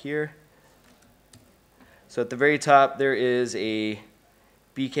top here. So at the very top, there is a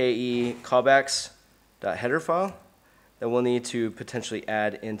BKE callbacks.header file that we'll need to potentially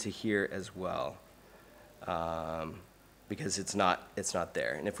add into here as well, because it's not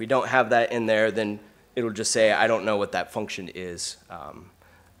there. And if we don't have that in there, then it'll just say, I don't know what that function is.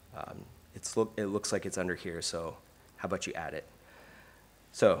 It looks like it's under here, so how about you add it?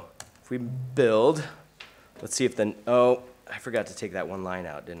 So if we build, let's see if oh, I forgot to take that one line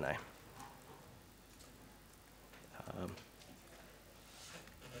out, didn't I?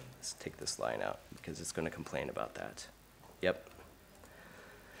 Let's take this line out because it's going to complain about that. Yep.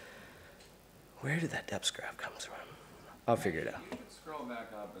 Where did that depth graph come from? I'll figure it out. You can scroll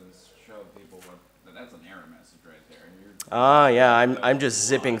back up and show people that's an error message right there. Ah, yeah, I'm just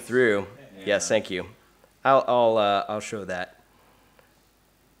zipping through. Yeah. Yes, thank you. I'll show that.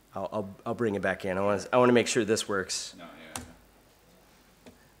 I'll bring it back in. I want to make sure this works. No, yeah.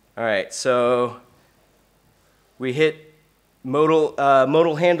 All right, so we hit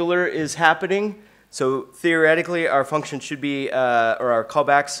modal handler is happening. So theoretically, our function should be, or our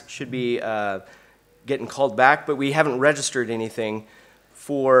callbacks should be getting called back, but we haven't registered anything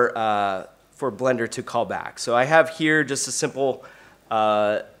for Blender to call back. So I have here just a simple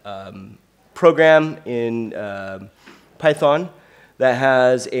program in Python that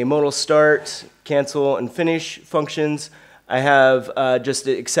has a modal start, cancel, and finish functions. I have just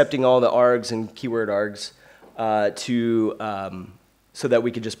accepting all the args and keyword args so that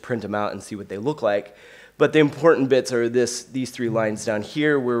we could just print them out and see what they look like. But the important bits are these three lines down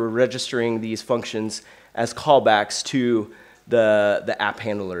here where we're registering these functions as callbacks to the app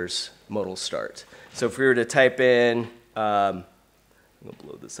handler's modal start. So if we were to type in, I'm going to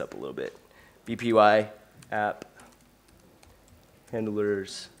blow this up a little bit, BPY app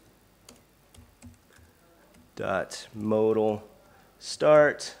handlers dot modal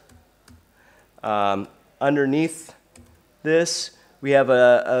start. Underneath this, we have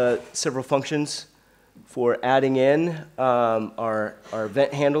several functions for adding in our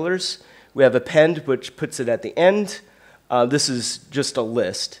event handlers. We have append, which puts it at the end. This is just a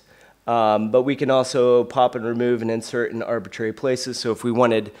list. But we can also pop and remove and insert in arbitrary places. So if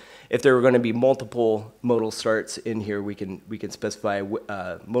there were going to be multiple modal starts in here, we can specify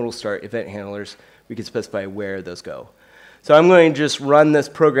modal start event handlers. We can specify where those go. So I'm going to just run this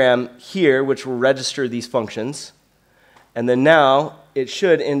program here, which will register these functions. And then now, it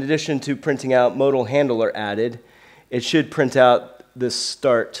should, in addition to printing out modal handler added, it should print out this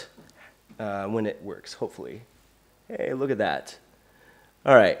start when it works, hopefully. Hey, look at that.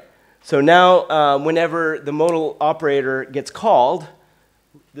 All right. So now, whenever the modal operator gets called,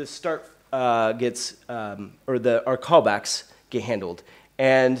 the start our callbacks get handled.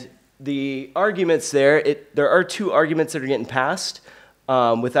 And the arguments there are two arguments that are getting passed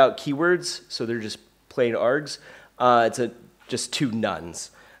without keywords, so they're just plain args. It's just two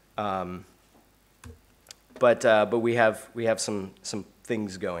nuns. But we have some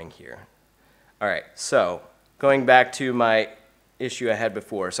things going here. All right, so going back to my issue I had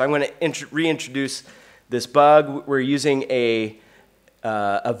before. So I'm going to reintroduce this bug. We're using a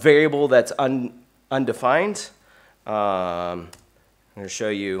variable that's undefined. I'm going to show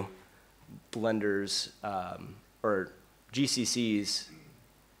you Blender's or GCC's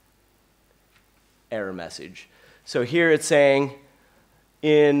error message. So here it's saying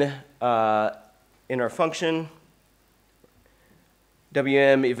in our function,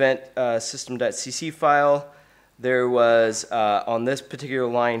 WM event system.cc file, there was on this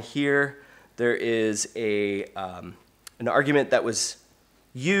particular line here, there is an argument that was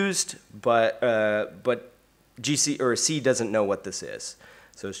used, but GC or C doesn't know what this is,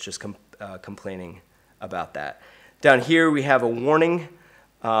 so it's just complaining about that. Down here we have a warning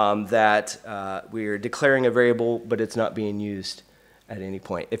that we're declaring a variable, but it's not being used at any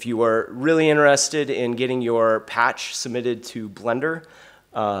point. If you are really interested in getting your patch submitted to Blender,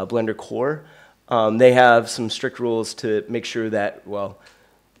 Blender Core, they have some strict rules to make sure that, well,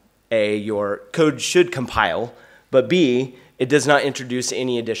 A, your code should compile, but B, it does not introduce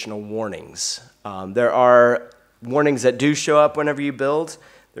any additional warnings. There are warnings that do show up whenever you build.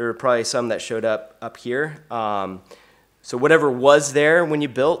 There are probably some that showed up here. So whatever was there when you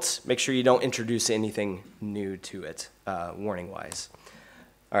built, make sure you don't introduce anything new to it, warning-wise.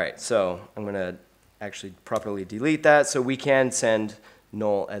 All right, so I'm going to actually properly delete that so we can send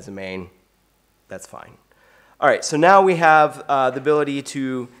null as a main. That's fine. All right, so now we have the ability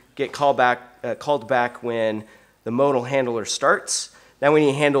to get called back when the modal handler starts. Now we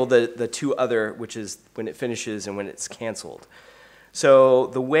need to handle the two other, which is when it finishes and when it's canceled. So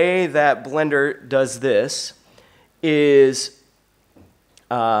the way that Blender does this is,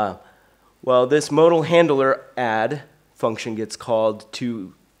 well, this modal handler add function gets called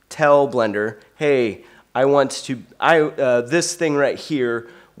to tell Blender, hey, this thing right here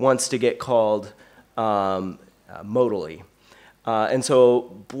wants to get called modally. And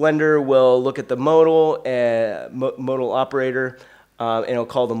so Blender will look at the modal operator, and it'll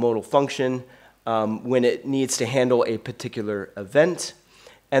call the modal function when it needs to handle a particular event.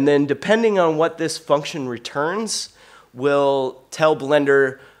 And then depending on what this function returns, we'll tell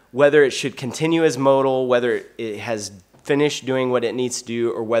Blender whether it should continue as modal, whether it has finished doing what it needs to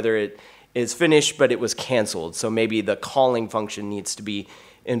do, or whether it is finished but it was canceled. So maybe the calling function needs to be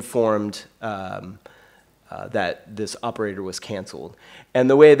informed that this operator was canceled. And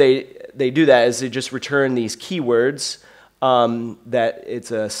the way they do that is they just return these keywords that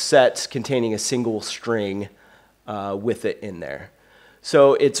it's a set containing a single string with it in there.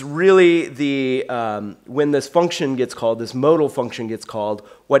 So it's really when this function gets called, this modal function gets called,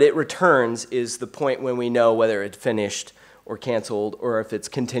 what it returns is the point when we know whether it finished or canceled, or if it's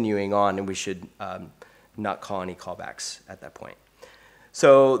continuing on, and we should not call any callbacks at that point.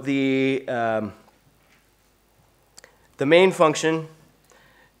 So the main function,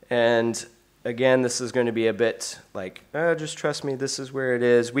 and again, this is going to be a bit like, just trust me, this is where it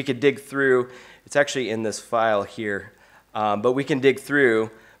is. We could dig through. It's actually in this file here, but we can dig through.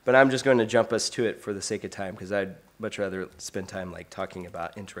 But I'm just going to jump us to it for the sake of time, because I'd much rather spend time like talking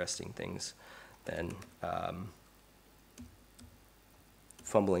about interesting things than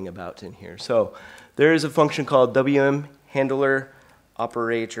fumbling about in here. So there is a function called WM handler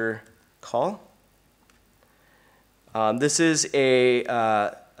operator call. This is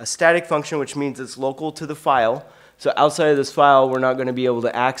a static function, which means it's local to the file. So outside of this file, we're not going to be able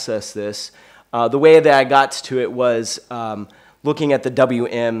to access this. The way that I got to it was looking at the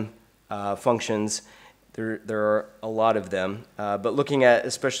WM functions. There are a lot of them, but looking at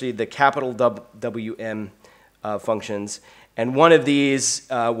especially the capital WM functions. And one of these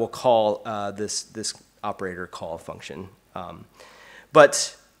will call this operator call function.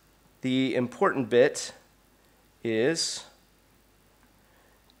 But the important bit is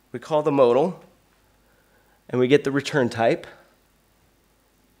we call the modal, and we get the return type.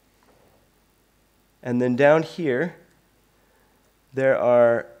 And then down here, there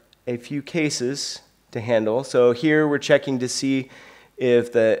are a few cases to handle. So here we're checking to see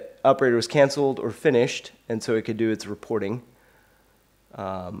if the operator was canceled or finished, and so it could do its reporting.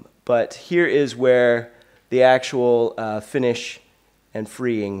 But here is where the actual finish and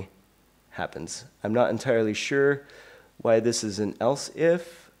freeing happens. I'm not entirely sure why this is an else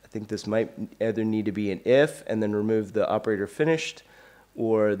if. I think this might either need to be an if and then remove the operator finished,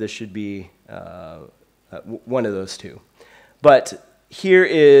 or this should be one of those two. But here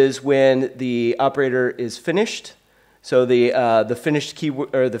is when the operator is finished. So the finished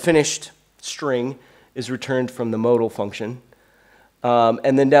keyword, or the finished string, is returned from the modal function.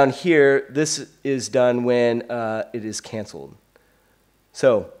 And then down here, this is done when it is canceled.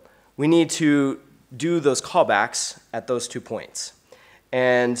 So we need to do those callbacks at those 2 points.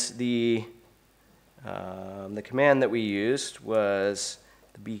 And the command that we used was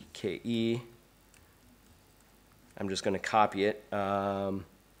the BKE. I'm just going to copy it. Oh,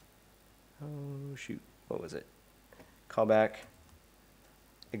 shoot. What was it? Callback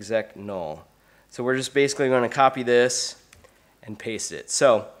exec null. So we're just basically going to copy this and paste it.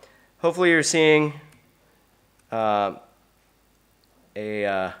 So hopefully you're seeing that's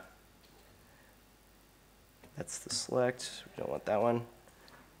the select. We don't want that one.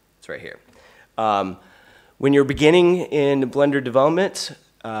 It's right here. When you're beginning in Blender development,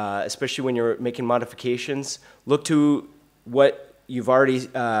 especially when you're making modifications, look to what you've already,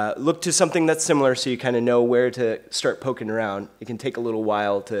 look to something that's similar so you kind of know where to start poking around. It can take a little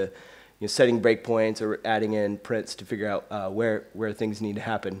while to, setting breakpoints or adding in prints to figure out where things need to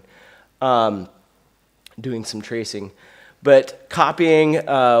happen. Doing some tracing. But copying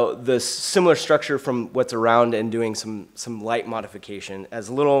the similar structure from what's around and doing some light modification, as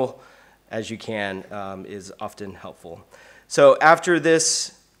little as you can, is often helpful. So after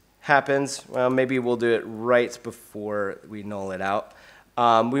this happens, well, maybe we'll do it right before we null it out.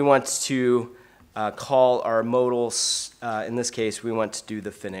 We want to call our modals. In this case, we want to do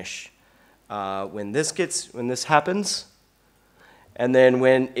the finish. When this happens, and then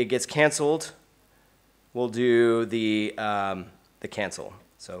when it gets canceled, we'll do the cancel.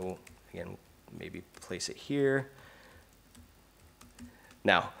 So again, maybe place it here.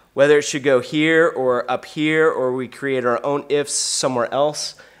 Now, whether it should go here or up here, or we create our own ifs somewhere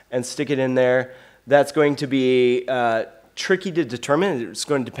else and stick it in there, that's going to be tricky to determine. It's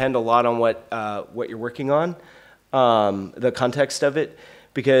going to depend a lot on what you're working on, the context of it,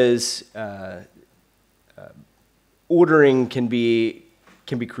 because ordering can be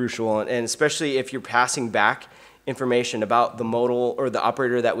crucial, and especially if you're passing back information about the modal or the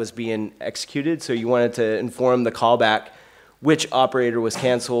operator that was being executed. So you wanted to inform the callback which operator was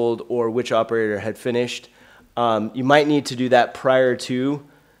canceled or which operator had finished. You might need to do that prior to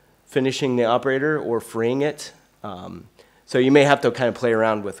finishing the operator or freeing it. So you may have to kind of play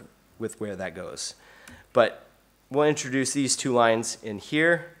around with where that goes. But we'll introduce these 2 lines in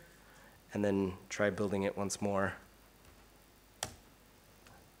here and then try building it once more.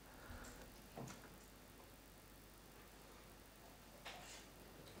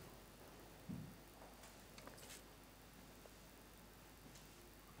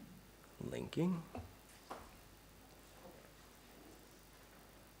 Linking.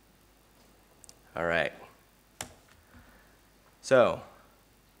 All right. So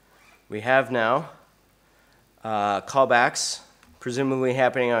we have now callbacks presumably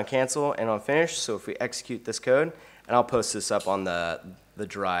happening on cancel and on finish. So if we execute this code, and I'll post this up on the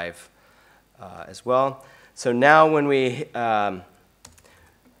drive as well. So now when we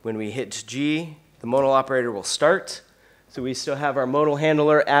hit G, the modal operator will start. So we still have our modal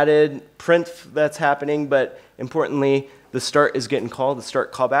handler added, print that's happening, but importantly, the start is getting called, the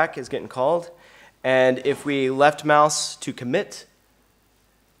start callback is getting called. And if we left mouse to commit,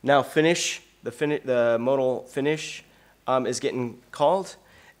 now finish, the modal finish is getting called.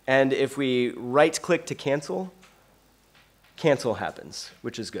 And if we right click to cancel, cancel happens,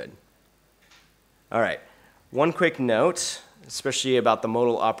 which is good. All right, one quick note, especially about the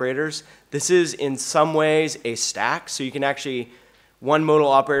modal operators. This is in some ways a stack, so you can actually, one modal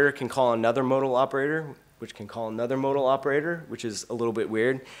operator can call another modal operator, which can call another modal operator, which is a little bit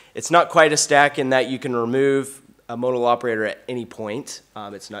weird. It's not quite a stack in that you can remove a modal operator at any point.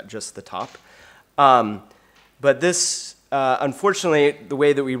 It's not just the top. But this, unfortunately, the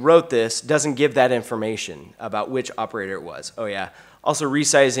way that we wrote this doesn't give that information about which operator it was. Oh yeah, also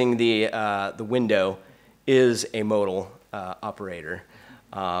resizing the window is a modal operator.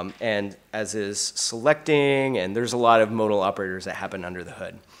 And as is selecting, and there's a lot of modal operators that happen under the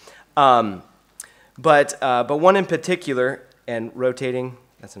hood. But one in particular, and rotating,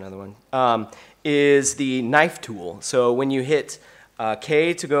 that's another one, is the knife tool. So when you hit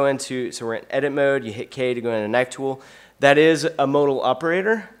K to go into, so we're in edit mode, you hit K to go into knife tool, that is a modal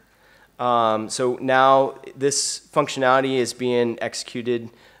operator. So now this functionality is being executed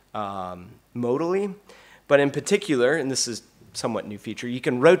modally. But in particular, and this is somewhat new feature, you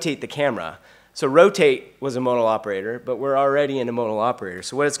can rotate the camera. So rotate was a modal operator, but we're already in a modal operator.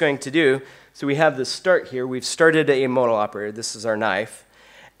 So what it's going to do, so we have the start here. We've started a modal operator. This is our knife.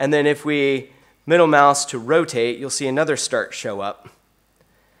 And then if we middle mouse to rotate, you'll see another start show up.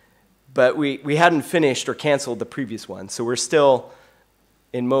 But we hadn't finished or canceled the previous one. So we're still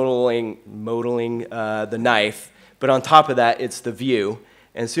in modeling the knife. But on top of that, it's the view.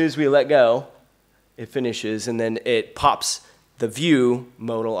 And as soon as we let go, it finishes, and then it pops the view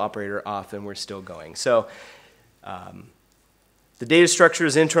modal operator off, and we're still going. So the data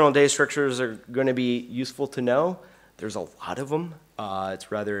structures, internal data structures, are going to be useful to know. There's a lot of them.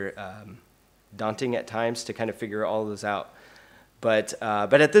 It's rather daunting at times to kind of figure all of those out. But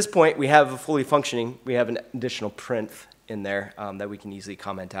at this point, we have a fully functioning, we have an additional print in there that we can easily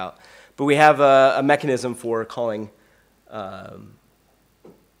comment out. But we have a mechanism for calling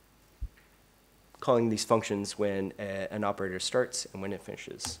these functions when an operator starts and when it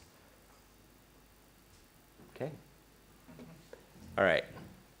finishes. Okay. All right. I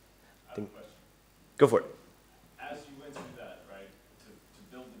have a question. Go for it. As you went through that, right, to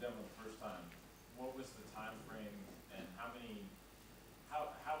build the demo the first time, what was the time frame and how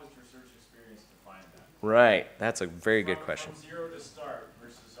was your search experience to find that? Right. That's a very good question. From zero to start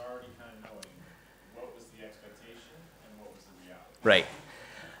versus already kind of knowing, what was the expectation and what was the reality? Right.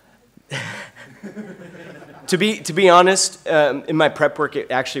 To be honest, in my prep work,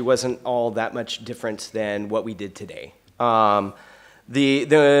 it actually wasn't all that much different than what we did today.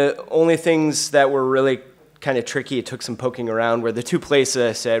 The only things that were really kind of tricky, it took some poking around, were the two places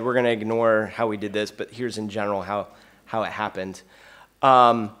I said, we're going to ignore how we did this, but here's in general how it happened.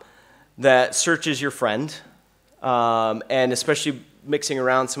 That search is your friend, and especially mixing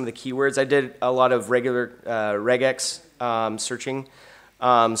around some of the keywords. I did a lot of regular regex searching.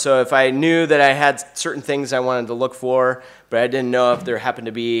 So if I knew that I had certain things I wanted to look for, but I didn't know if there happened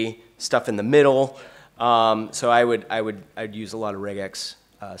to be stuff in the middle, so I'd use a lot of regex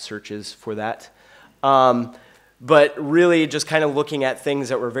searches for that. But really just kind of looking at things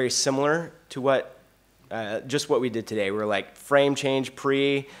that were very similar to just what we did today. We're like frame change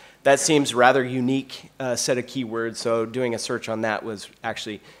pre, that seems rather unique set of keywords, so doing a search on that was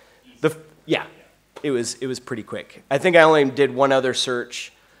actually, it was pretty quick. I think I only did one other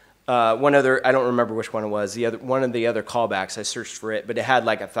search, I don't remember which one it was, one of the other callbacks, I searched for it, but it had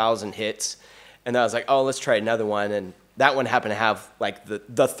like 1,000 hits, and I was like, oh, let's try another one, and that one happened to have like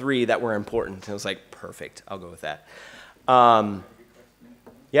the three that were important, and I was like, perfect, I'll go with that. Yeah.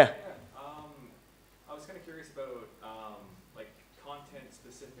 I was kind of curious about like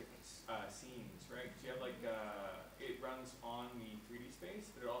content-specific scenes, right? Do you have like it runs on the 3D space,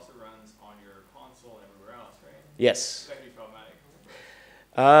 but it also runs on your console and everywhere else, right? Yes. That could be problematic.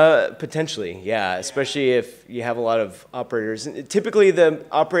 Potentially, yeah, especially if you have a lot of operators. Typically, the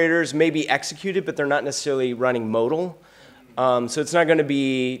operators may be executed, but they're not necessarily running modal, so it's not going to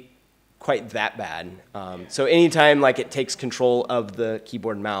be quite that bad. So anytime like it takes control of the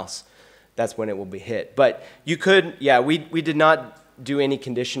keyboard and mouse, that's when it will be hit. But you could, we did not do any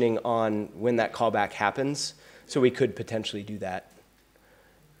conditioning on when that callback happens, so we could potentially do that.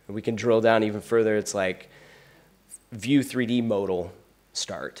 We can drill down even further. It's like view 3D modal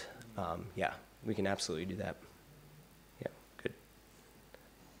start. Yeah, we can absolutely do that. Yeah, good.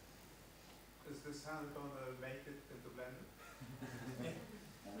 Is this sound going to make it into Blender?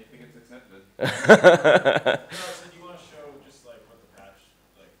 Only if it gets accepted. So do you want to show just like what the patch,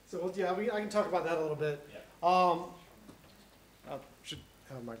 like? So yeah, I can talk about that a little bit. Yeah. I should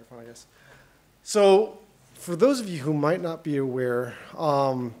have a microphone, I guess. So for those of you who might not be aware,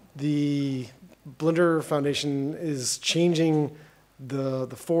 the Blender Foundation is changing the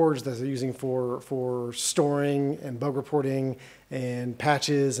forge that they're using for storing and bug reporting and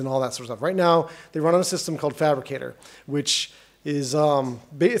patches and all that sort of stuff. Right now, they run on a system called Fabricator, which is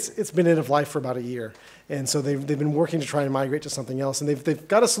it's been end of life for about a year, and so they've been working to try and migrate to something else, and they've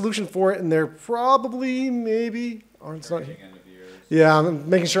got a solution for it, and they're probably maybe Arn's not here. Yeah, I'm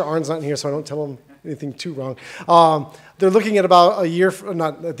making sure Arn's not in here so I don't tell him anything too wrong. They're looking at about a year,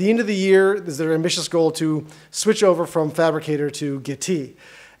 at the end of the year, is their ambitious goal to switch over from Fabricator to Gitea.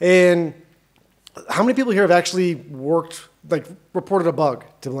 And how many people here have actually reported a bug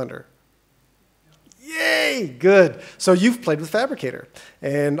to Blender? Yay, good. So you've played with Fabricator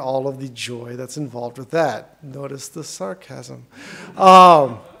and all of the joy that's involved with that. Notice the sarcasm.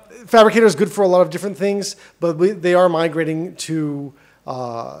 Fabricator is good for a lot of different things, but they are migrating to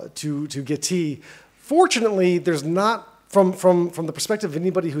Gitea. Fortunately, there's not, from the perspective of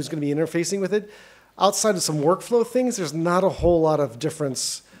anybody who's going to be interfacing with it, outside of some workflow things, there's not a whole lot of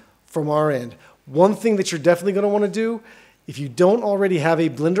difference from our end. One thing that you're definitely going to want to do, if you don't already have a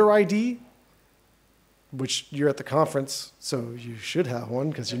Blender ID, which you're at the conference, so you should have one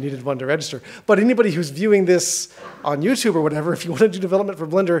because you needed one to register. But anybody who's viewing this on YouTube or whatever, if you want to do development for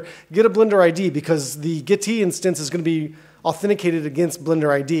Blender, get a Blender ID because the Gitea instance is going to be authenticated against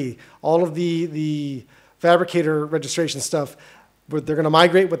Blender ID. All of the Fabricator registration stuff, they're going to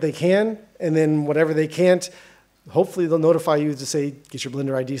migrate what they can, and then whatever they can't, hopefully they'll notify you to say, get your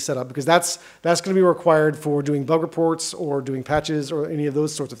Blender ID set up, because that's going to be required for doing bug reports or doing patches or any of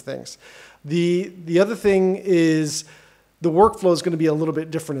those sorts of things. The other thing is the workflow is going to be a little bit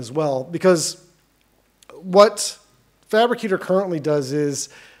different as well, because what Fabricator currently does is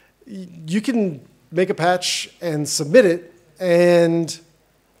you can make a patch and submit it, and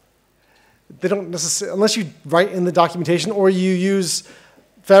they don't necessarily, unless you write in the documentation or you use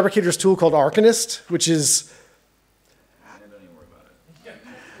Fabricator's tool called Arcanist, which is, Don't even worry about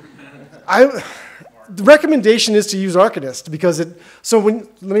it. the recommendation is to use Arcanist because it, so when,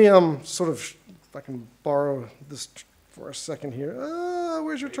 let me sort of, if I can borrow this for a second here.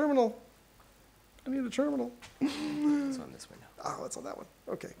 Where's your terminal? I need a terminal. It's on this window. Oh, it's on that one.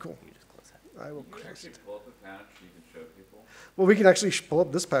 Okay, cool. You just close that. I will Can you close actually it. pull up a patch you can show people? Well, we can actually pull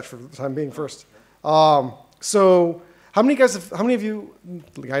up this patch for the time being first. So how many of you,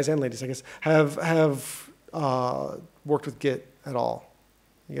 guys and ladies, I guess, have worked with Git at all?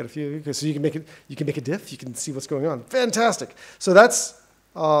 You got a few of you? Okay, so you can make a diff, you can see what's going on. Fantastic. So that's,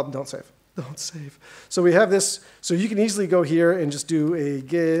 don't save. Don't save. So we have this, so you can easily go here and just do a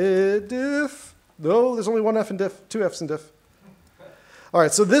git diff. No, there's only one F in diff, two Fs in diff. All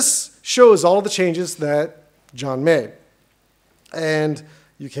right, so this shows all of the changes that John made. And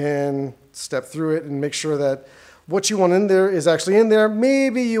you can step through it and make sure that what you want in there is actually in there.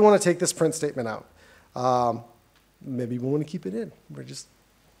 Maybe you want to take this print statement out. Maybe you want to keep it in. We're just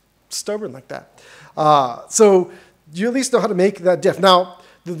stubborn like that. So you at least know how to make that diff. Now,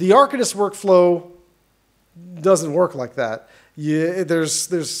 the Arcanist workflow doesn't work like that.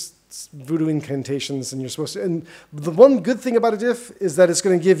 There's voodoo incantations, and you're supposed to. And the one good thing about a diff is that it's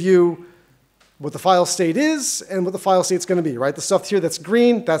going to give you what the file state is and what the file state's going to be, right? The stuff here that's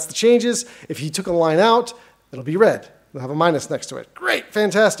green, that's the changes. If you took a line out, it'll be red. It'll have a minus next to it. Great,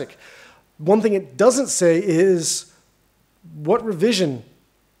 fantastic. One thing it doesn't say is what revision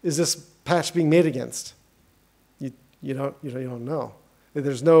is this patch being made against? You don't know.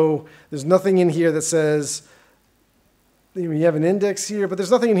 There's nothing in here that says, you have an index here, but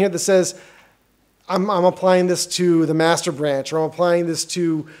there's nothing in here that says, I'm applying this to the master branch, or I'm applying this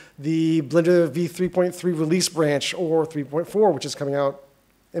to the Blender v3.3 release branch, or 3.4, which is coming out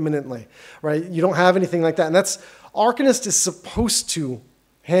imminently, right? You don't have anything like that. And Arcanist is supposed to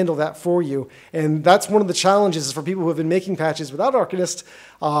handle that for you. And that's one of the challenges for people who have been making patches without Arcanist.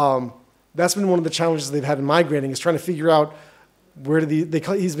 That's been one of the challenges they've had in migrating, is trying to figure out where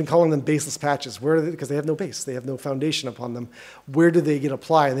he's been calling them baseless patches. Because they have no base. They have no foundation upon them. Where do they get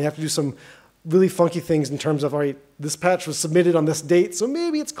applied? And they have to do some really funky things in terms of, all right, this patch was submitted on this date, so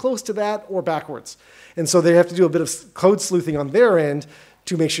maybe it's close to that or backwards. And so they have to do a bit of code sleuthing on their end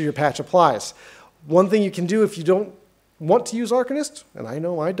to make sure your patch applies. One thing you can do if you don't want to use Arcanist, and I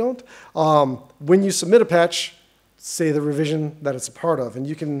know I don't, when you submit a patch, say the revision that it's a part of, and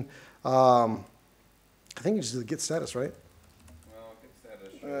you can, I think you just do the git status, right? Well, git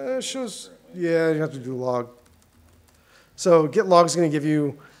status Shows, yeah, you have to do log. So git log is going to give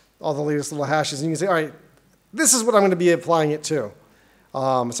you all the latest little hashes, and you can say, all right, this is what I'm going to be applying it to.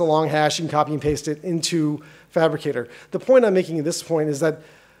 It's a long hash. You can copy and paste it into Fabricator. The point I'm making at this point is that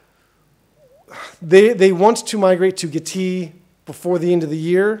they want to migrate to Gitea before the end of the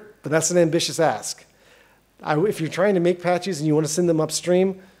year, but that's an ambitious ask. If you're trying to make patches and you want to send them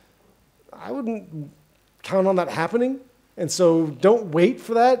upstream, I wouldn't count on that happening. And so don't wait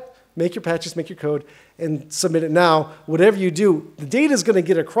for that. Make your patches, make your code, and submit it now. Whatever you do, the data is going to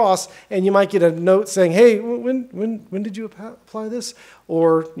get across, and you might get a note saying, hey, when did you apply this?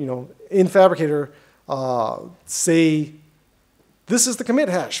 Or, in Fabricator, say, this is the commit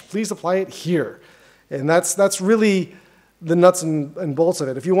hash. Please apply it here. And that's really the nuts and bolts of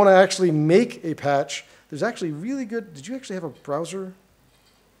it. If you want to actually make a patch, there's actually really good, did you actually have a browser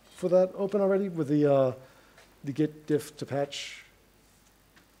for that open already with the git diff to patch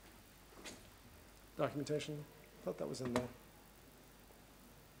documentation? I thought that was in there.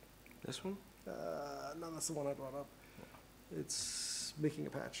 This one? No, that's the one I brought up. It's making a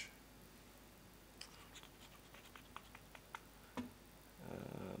patch.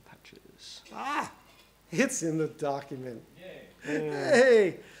 Patches. It's in the document. Yay.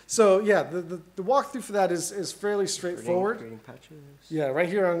 Hey. So yeah, the walkthrough for that is fairly straightforward. Creating patches. Yeah, right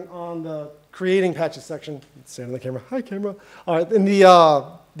here on the creating patches section. Stand on the camera. Hi, camera. All right, in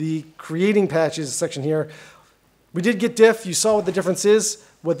the creating patches section here, we did get diff. You saw what the difference is.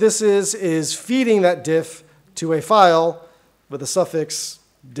 What this is feeding that diff to a file with a suffix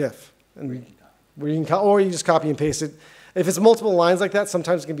diff, and or you just copy and paste it. If it's multiple lines like that,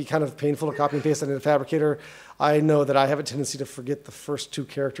 sometimes it can be kind of painful to copy and paste that into Fabricator. I know that I have a tendency to forget the first two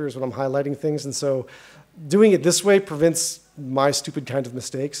characters when I'm highlighting things, and so doing it this way prevents my stupid kind of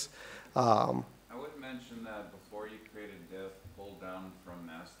mistakes. I would mention that before you create a diff, pull down from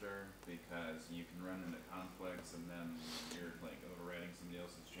master, because you can run into conflicts and then you're like overwriting somebody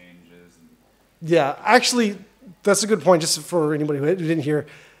else's changes. And Yeah, actually, that's a good point, just for anybody who didn't hear.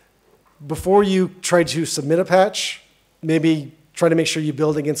 Before you try to submit a patch, maybe try to make sure you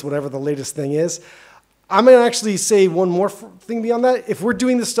build against whatever the latest thing is. I'm going to actually say one more thing beyond that. If we're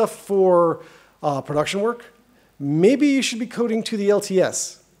doing this stuff for production work, maybe you should be coding to the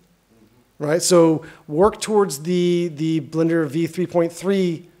LTS, right? So work towards the Blender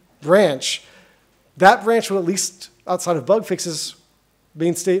v3.3 branch. That branch will, at least outside of bug fixes,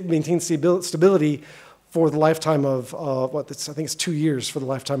 maintain stability for the lifetime of, I think it's 2 years for the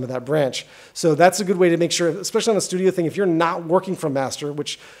lifetime of that branch. So that's a good way to make sure, especially on a studio thing, if you're not working from master,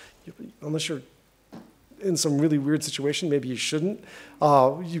 which unless you're in some really weird situation, maybe you shouldn't,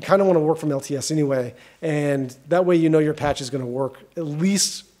 you kind of want to work from LTS anyway. And that way you know your patch is going to work at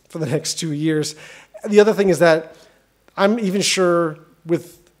least for the next 2 years. The other thing is that I'm even sure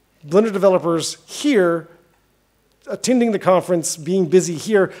with Blender developers here, attending the conference, being busy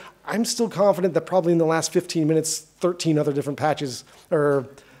here, I'm still confident that probably in the last 15 minutes, 13 other different patches or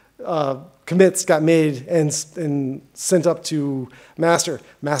commits got made and sent up to master.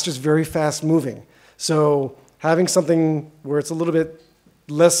 Master's very fast moving. So having something where it's a little bit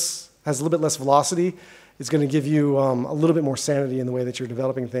less, has a little bit less velocity is going to give you a little bit more sanity in the way that you're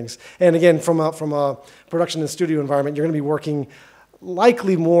developing things. And again, from a production and studio environment, you're going to be working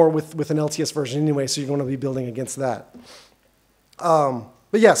likely more with an LTS version anyway, so you're going to be building against that.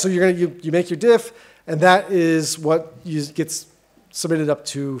 But yeah, so you make your diff, and that is what gets submitted up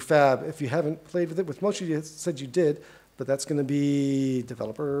to Fab. If you haven't played with it, which most of you said you did, but that's going to be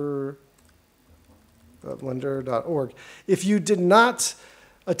developer.blender.org. If you did not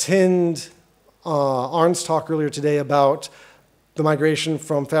attend Arn's talk earlier today about the migration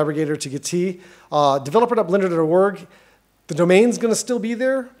from Fabricator to Gitea, developer.blender.org, the domain's going to still be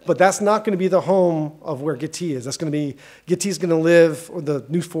there, but that's not going to be the home of where Gitea is. That's going to be, Gitea's going to live, or the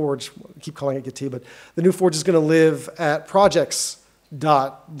new forge, I keep calling it Gitea, but the new forge is going to live at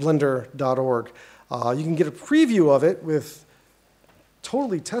projects.blender.org. You can get a preview of it with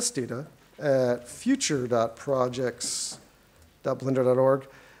totally test data at future.projects.blender.org,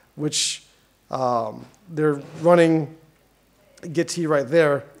 which they're running Gitea right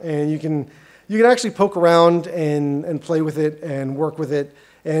there, and you can actually poke around and play with it and work with it.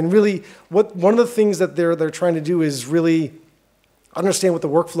 And really, one of the things that they're trying to do is really understand what the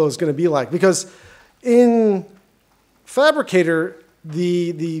workflow is going to be like. Because in Fabricator,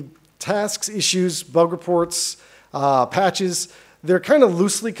 the tasks, issues, bug reports, patches, they're kind of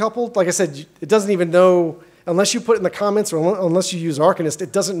loosely coupled. Like I said, it doesn't even know, unless you put it in the comments or unless you use Arcanist,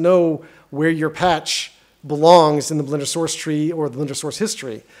 it doesn't know where your patch belongs in the Blender source tree or the Blender source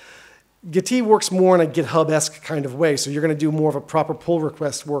history. Gitea works more in a GitHub-esque kind of way, so you're going to do more of a proper pull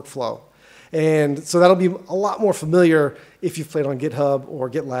request workflow. And so that'll be a lot more familiar if you've played on GitHub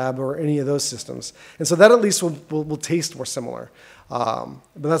or GitLab or any of those systems. And so that at least will taste more similar. But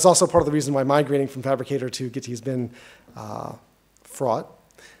that's also part of the reason why migrating from Fabricator to Gitea has been fraught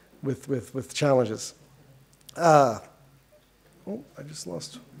with challenges. Oh, I just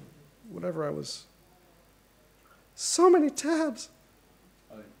lost whatever I was. So many tabs.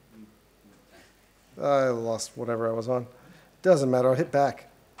 I lost whatever I was on. Doesn't matter, I'll hit back.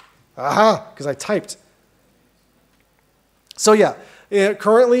 Aha, because I typed. So yeah,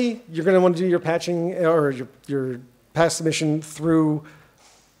 currently you're going to want to do your patching or your patch submission through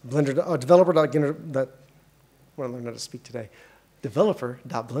Blender, developer.blender. Well, I learned how to speak today.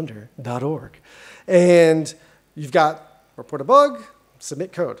 Developer.blender.org. And you've got report a bug,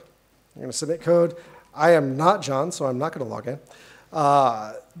 submit code. You're going to submit code. I am not John, so I'm not going to log in.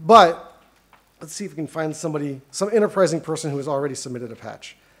 But let's see if we can find somebody, some enterprising person who has already submitted a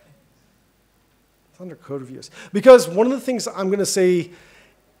patch. It's under code reviews. Because one of the things I'm going to say,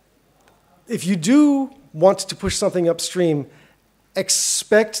 if you do want to push something upstream,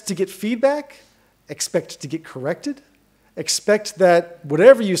 expect to get feedback, expect to get corrected, expect that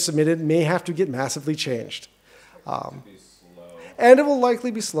whatever you submitted may have to get massively changed. be slow. And it will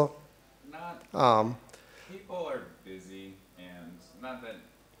likely be slow. Not, people are busy, and not that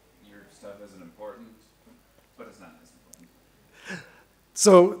your stuff isn't important, but it's not as important.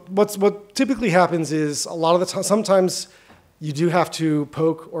 So what typically happens is a lot of the time, sometimes you do have to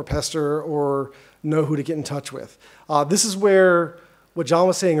poke or pester or know who to get in touch with. This is where what John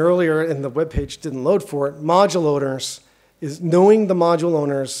was saying earlier, and the webpage didn't load for it, module owners is knowing the module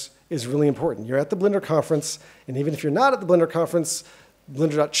owners is really important. You're at the Blender conference, and even if you're not at the Blender conference,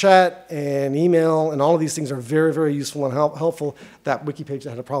 Blender.chat and email and all of these things are very, very useful and helpful. That wiki page that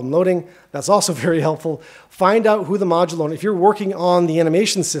had a problem loading, that's also very helpful. Find out who the module owner, if you're working on the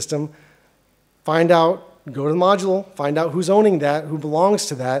animation system, find out, go to the module, find out who's owning that, who belongs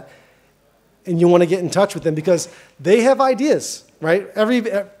to that, and you want to get in touch with them because they have ideas, right?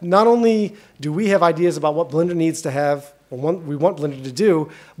 Not only do we have ideas about what Blender needs to have, or what we want Blender to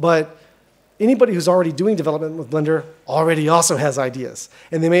do, but anybody who's already doing development with Blender already also has ideas.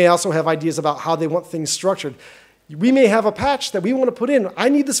 And they may also have ideas about how they want things structured. We may have a patch that we want to put in. I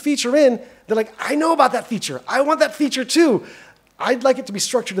need this feature in. They're like, I know about that feature. I want that feature too. I'd like it to be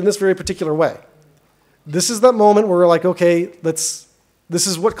structured in this very particular way. This is that moment where we're like, okay, this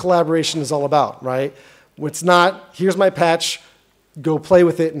is what collaboration is all about, right? It's not, here's my patch, go play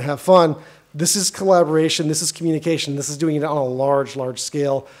with it and have fun. This is collaboration, this is communication, this is doing it on a large, large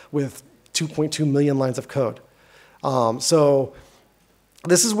scale with 2.2 million lines of code. So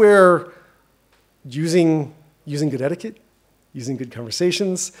this is where using good etiquette, using good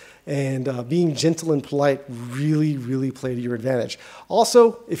conversations, and being gentle and polite really, really play to your advantage.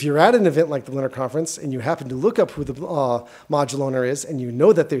 Also, if you're at an event like the Blender Conference and you happen to look up who the module owner is and you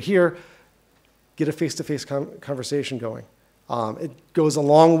know that they're here, get a face-to-face conversation going. It goes a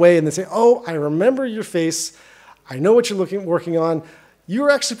long way, and they say, oh, I remember your face. I know what you're working on. You're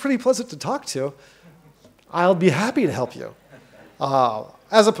actually pretty pleasant to talk to. I'll be happy to help you.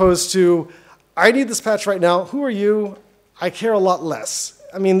 As opposed to, I need this patch right now. Who are you? I care a lot less.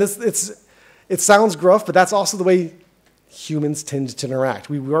 I mean, it sounds gruff, but that's also the way humans tend to interact.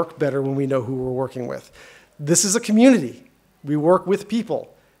 We work better when we know who we're working with. This is a community. We work with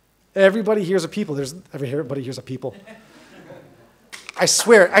people. Everybody here's a people. Everybody here's a people. I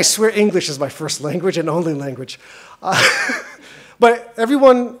swear English is my first language and only language. But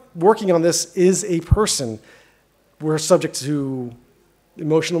everyone working on this is a person. We're subject to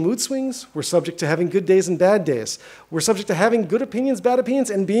emotional mood swings. We're subject to having good days and bad days. We're subject to having good opinions, bad opinions,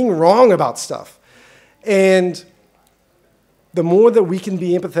 and being wrong about stuff. And the more that we can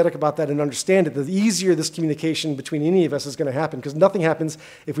be empathetic about that and understand it, the easier this communication between any of us is going to happen, because nothing happens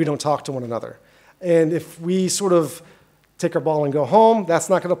if we don't talk to one another. And if we sort of take our ball and go home, that's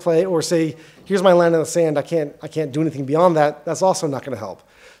not going to play, or say, here's my line in the sand, I can't do anything beyond that, that's also not going to help.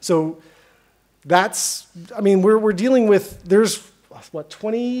 So that's, I mean, we're dealing with, there's, what,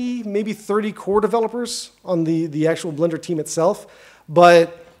 20, maybe 30 core developers on the actual Blender team itself,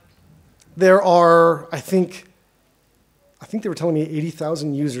 but there are, I think they were telling me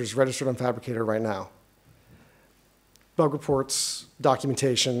 80,000 users registered on Fabricator right now. Bug reports,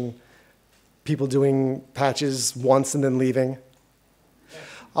 documentation, people doing patches once and then leaving,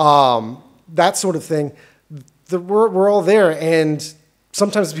 that sort of thing. We're all there, and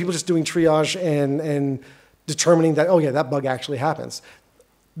sometimes people just doing triage and determining that, oh yeah, that bug actually happens.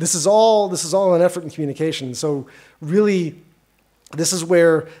 This is all an effort in communication. So really, this is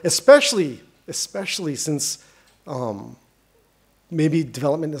where, especially since maybe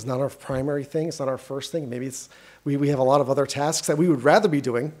development is not our primary thing, it's not our first thing. Maybe we have a lot of other tasks that we would rather be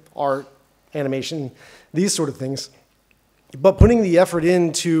doing, art, animation, these sort of things. But putting the effort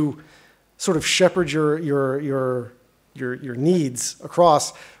in to sort of shepherd your needs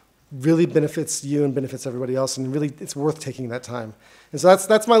across really benefits you and benefits everybody else, and really it's worth taking that time. And so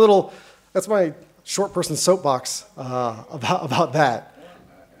that's my short person soapbox about that.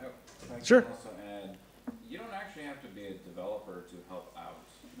 Sure. Also add, you don't actually have to be a developer to help out.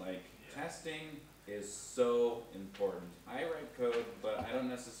 Like, testing is so important. I write code, but I don't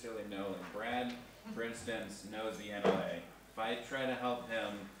necessarily know. Like Brad, for instance, knows the NLA. If I try to help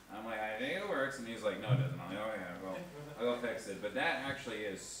him, I'm like, I think it works, and he's like, no, it doesn't. I'm like, oh yeah, well, I'll go fix it. But that actually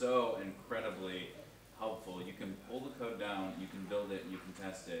is so incredibly helpful. You can pull the code down, you can build it, you can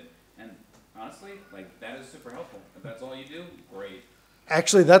test it, and honestly, like, that is super helpful. If that's all you do, great.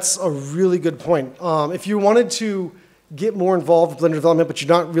 Actually, that's a really good point. If you wanted to get more involved with Blender development, but you're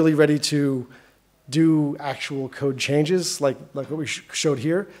not really ready to do actual code changes like what we showed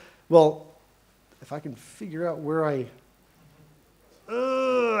here, well, if I can figure out where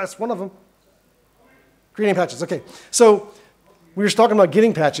that's one of them. Creating patches, okay. So we were just talking about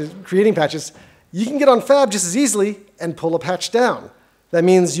creating patches. You can get on Fab just as easily and pull a patch down. That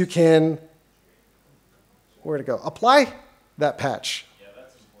means you can, where to go? Apply that patch. Yeah,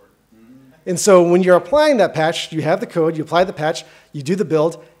 that's important. And so when you're applying that patch, you have the code, you apply the patch, you do the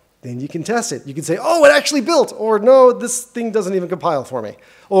build, then you can test it. You can say, oh, it actually built, or no, this thing doesn't even compile for me.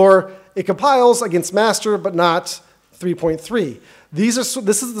 Or it compiles against master, but not 3.3. This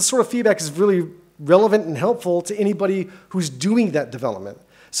is the sort of feedback is really, relevant and helpful to anybody who's doing that development.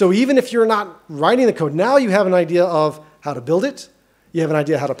 So even if you're not writing the code, now you have an idea of how to build it, you have an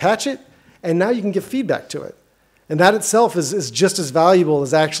idea how to patch it, and now you can give feedback to it. And that itself is just as valuable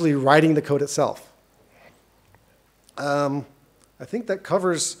as actually writing the code itself. I think that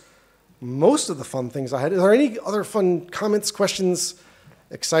covers most of the fun things I had. Is there any other fun comments, questions,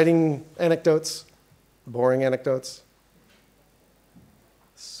 exciting anecdotes, boring anecdotes?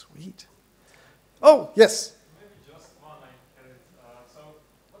 Sweet. Oh, yes. Maybe just one I had. So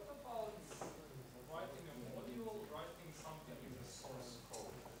what about writing a module, writing something in the source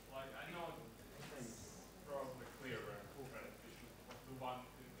code? Like, I know it's probably clearer and beneficial to do one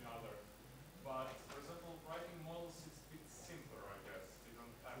in the other. But, for example, writing models is a bit simpler, I guess. You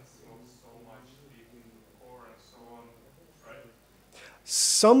don't have to go so much deep in the core and so on, right?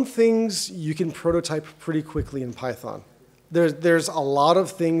 Some things you can prototype pretty quickly in Python. There's a lot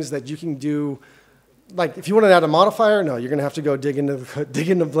of things that you can do. Like if you want to add a modifier, no, you're going to have to go dig into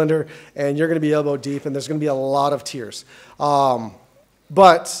Blender, and you're going to be elbow deep, and there's going to be a lot of tiers.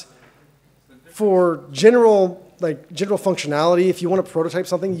 But for general functionality, if you want to prototype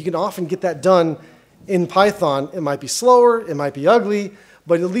something, you can often get that done in Python. It might be slower, it might be ugly,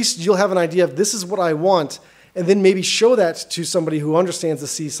 but at least you'll have an idea of this is what I want, and then maybe show that to somebody who understands the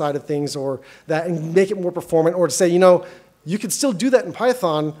C side of things, or that, and make it more performant, or to say, you know, you could still do that in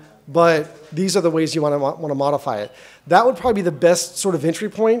Python, but these are the ways you want to modify it. That would probably be the best sort of entry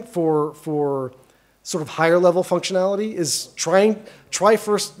point for sort of higher level functionality, is try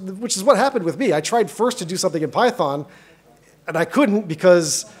first, which is what happened with me. I tried first to do something in Python, and I couldn't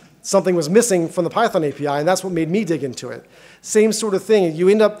because something was missing from the Python API, and that's what made me dig into it. Same sort of thing. You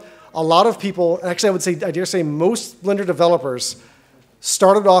end up, a lot of people, actually I dare say most Blender developers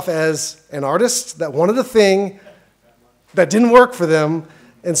started off as an artist that wanted a thing that didn't work for them,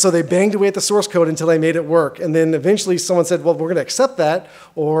 and so they banged away at the source code until they made it work. And then eventually someone said, well, we're going to accept that,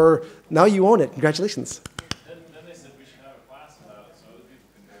 or now you own it. Congratulations. Then they said we should have a class about it so other people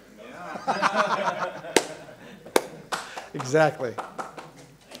can do it. Exactly.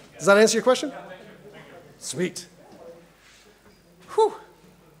 Does that answer your question? Yeah, thank you. Thank you. Sweet. Whew.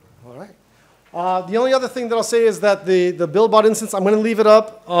 All right. The only other thing that I'll say is that the BuildBot instance, I'm going to leave it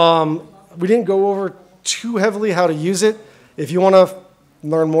up. We didn't go over too heavily how to use it. If you want to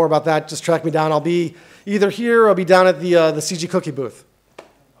learn more about that, just track me down. I'll be either here or I'll be down at the CG Cookie booth.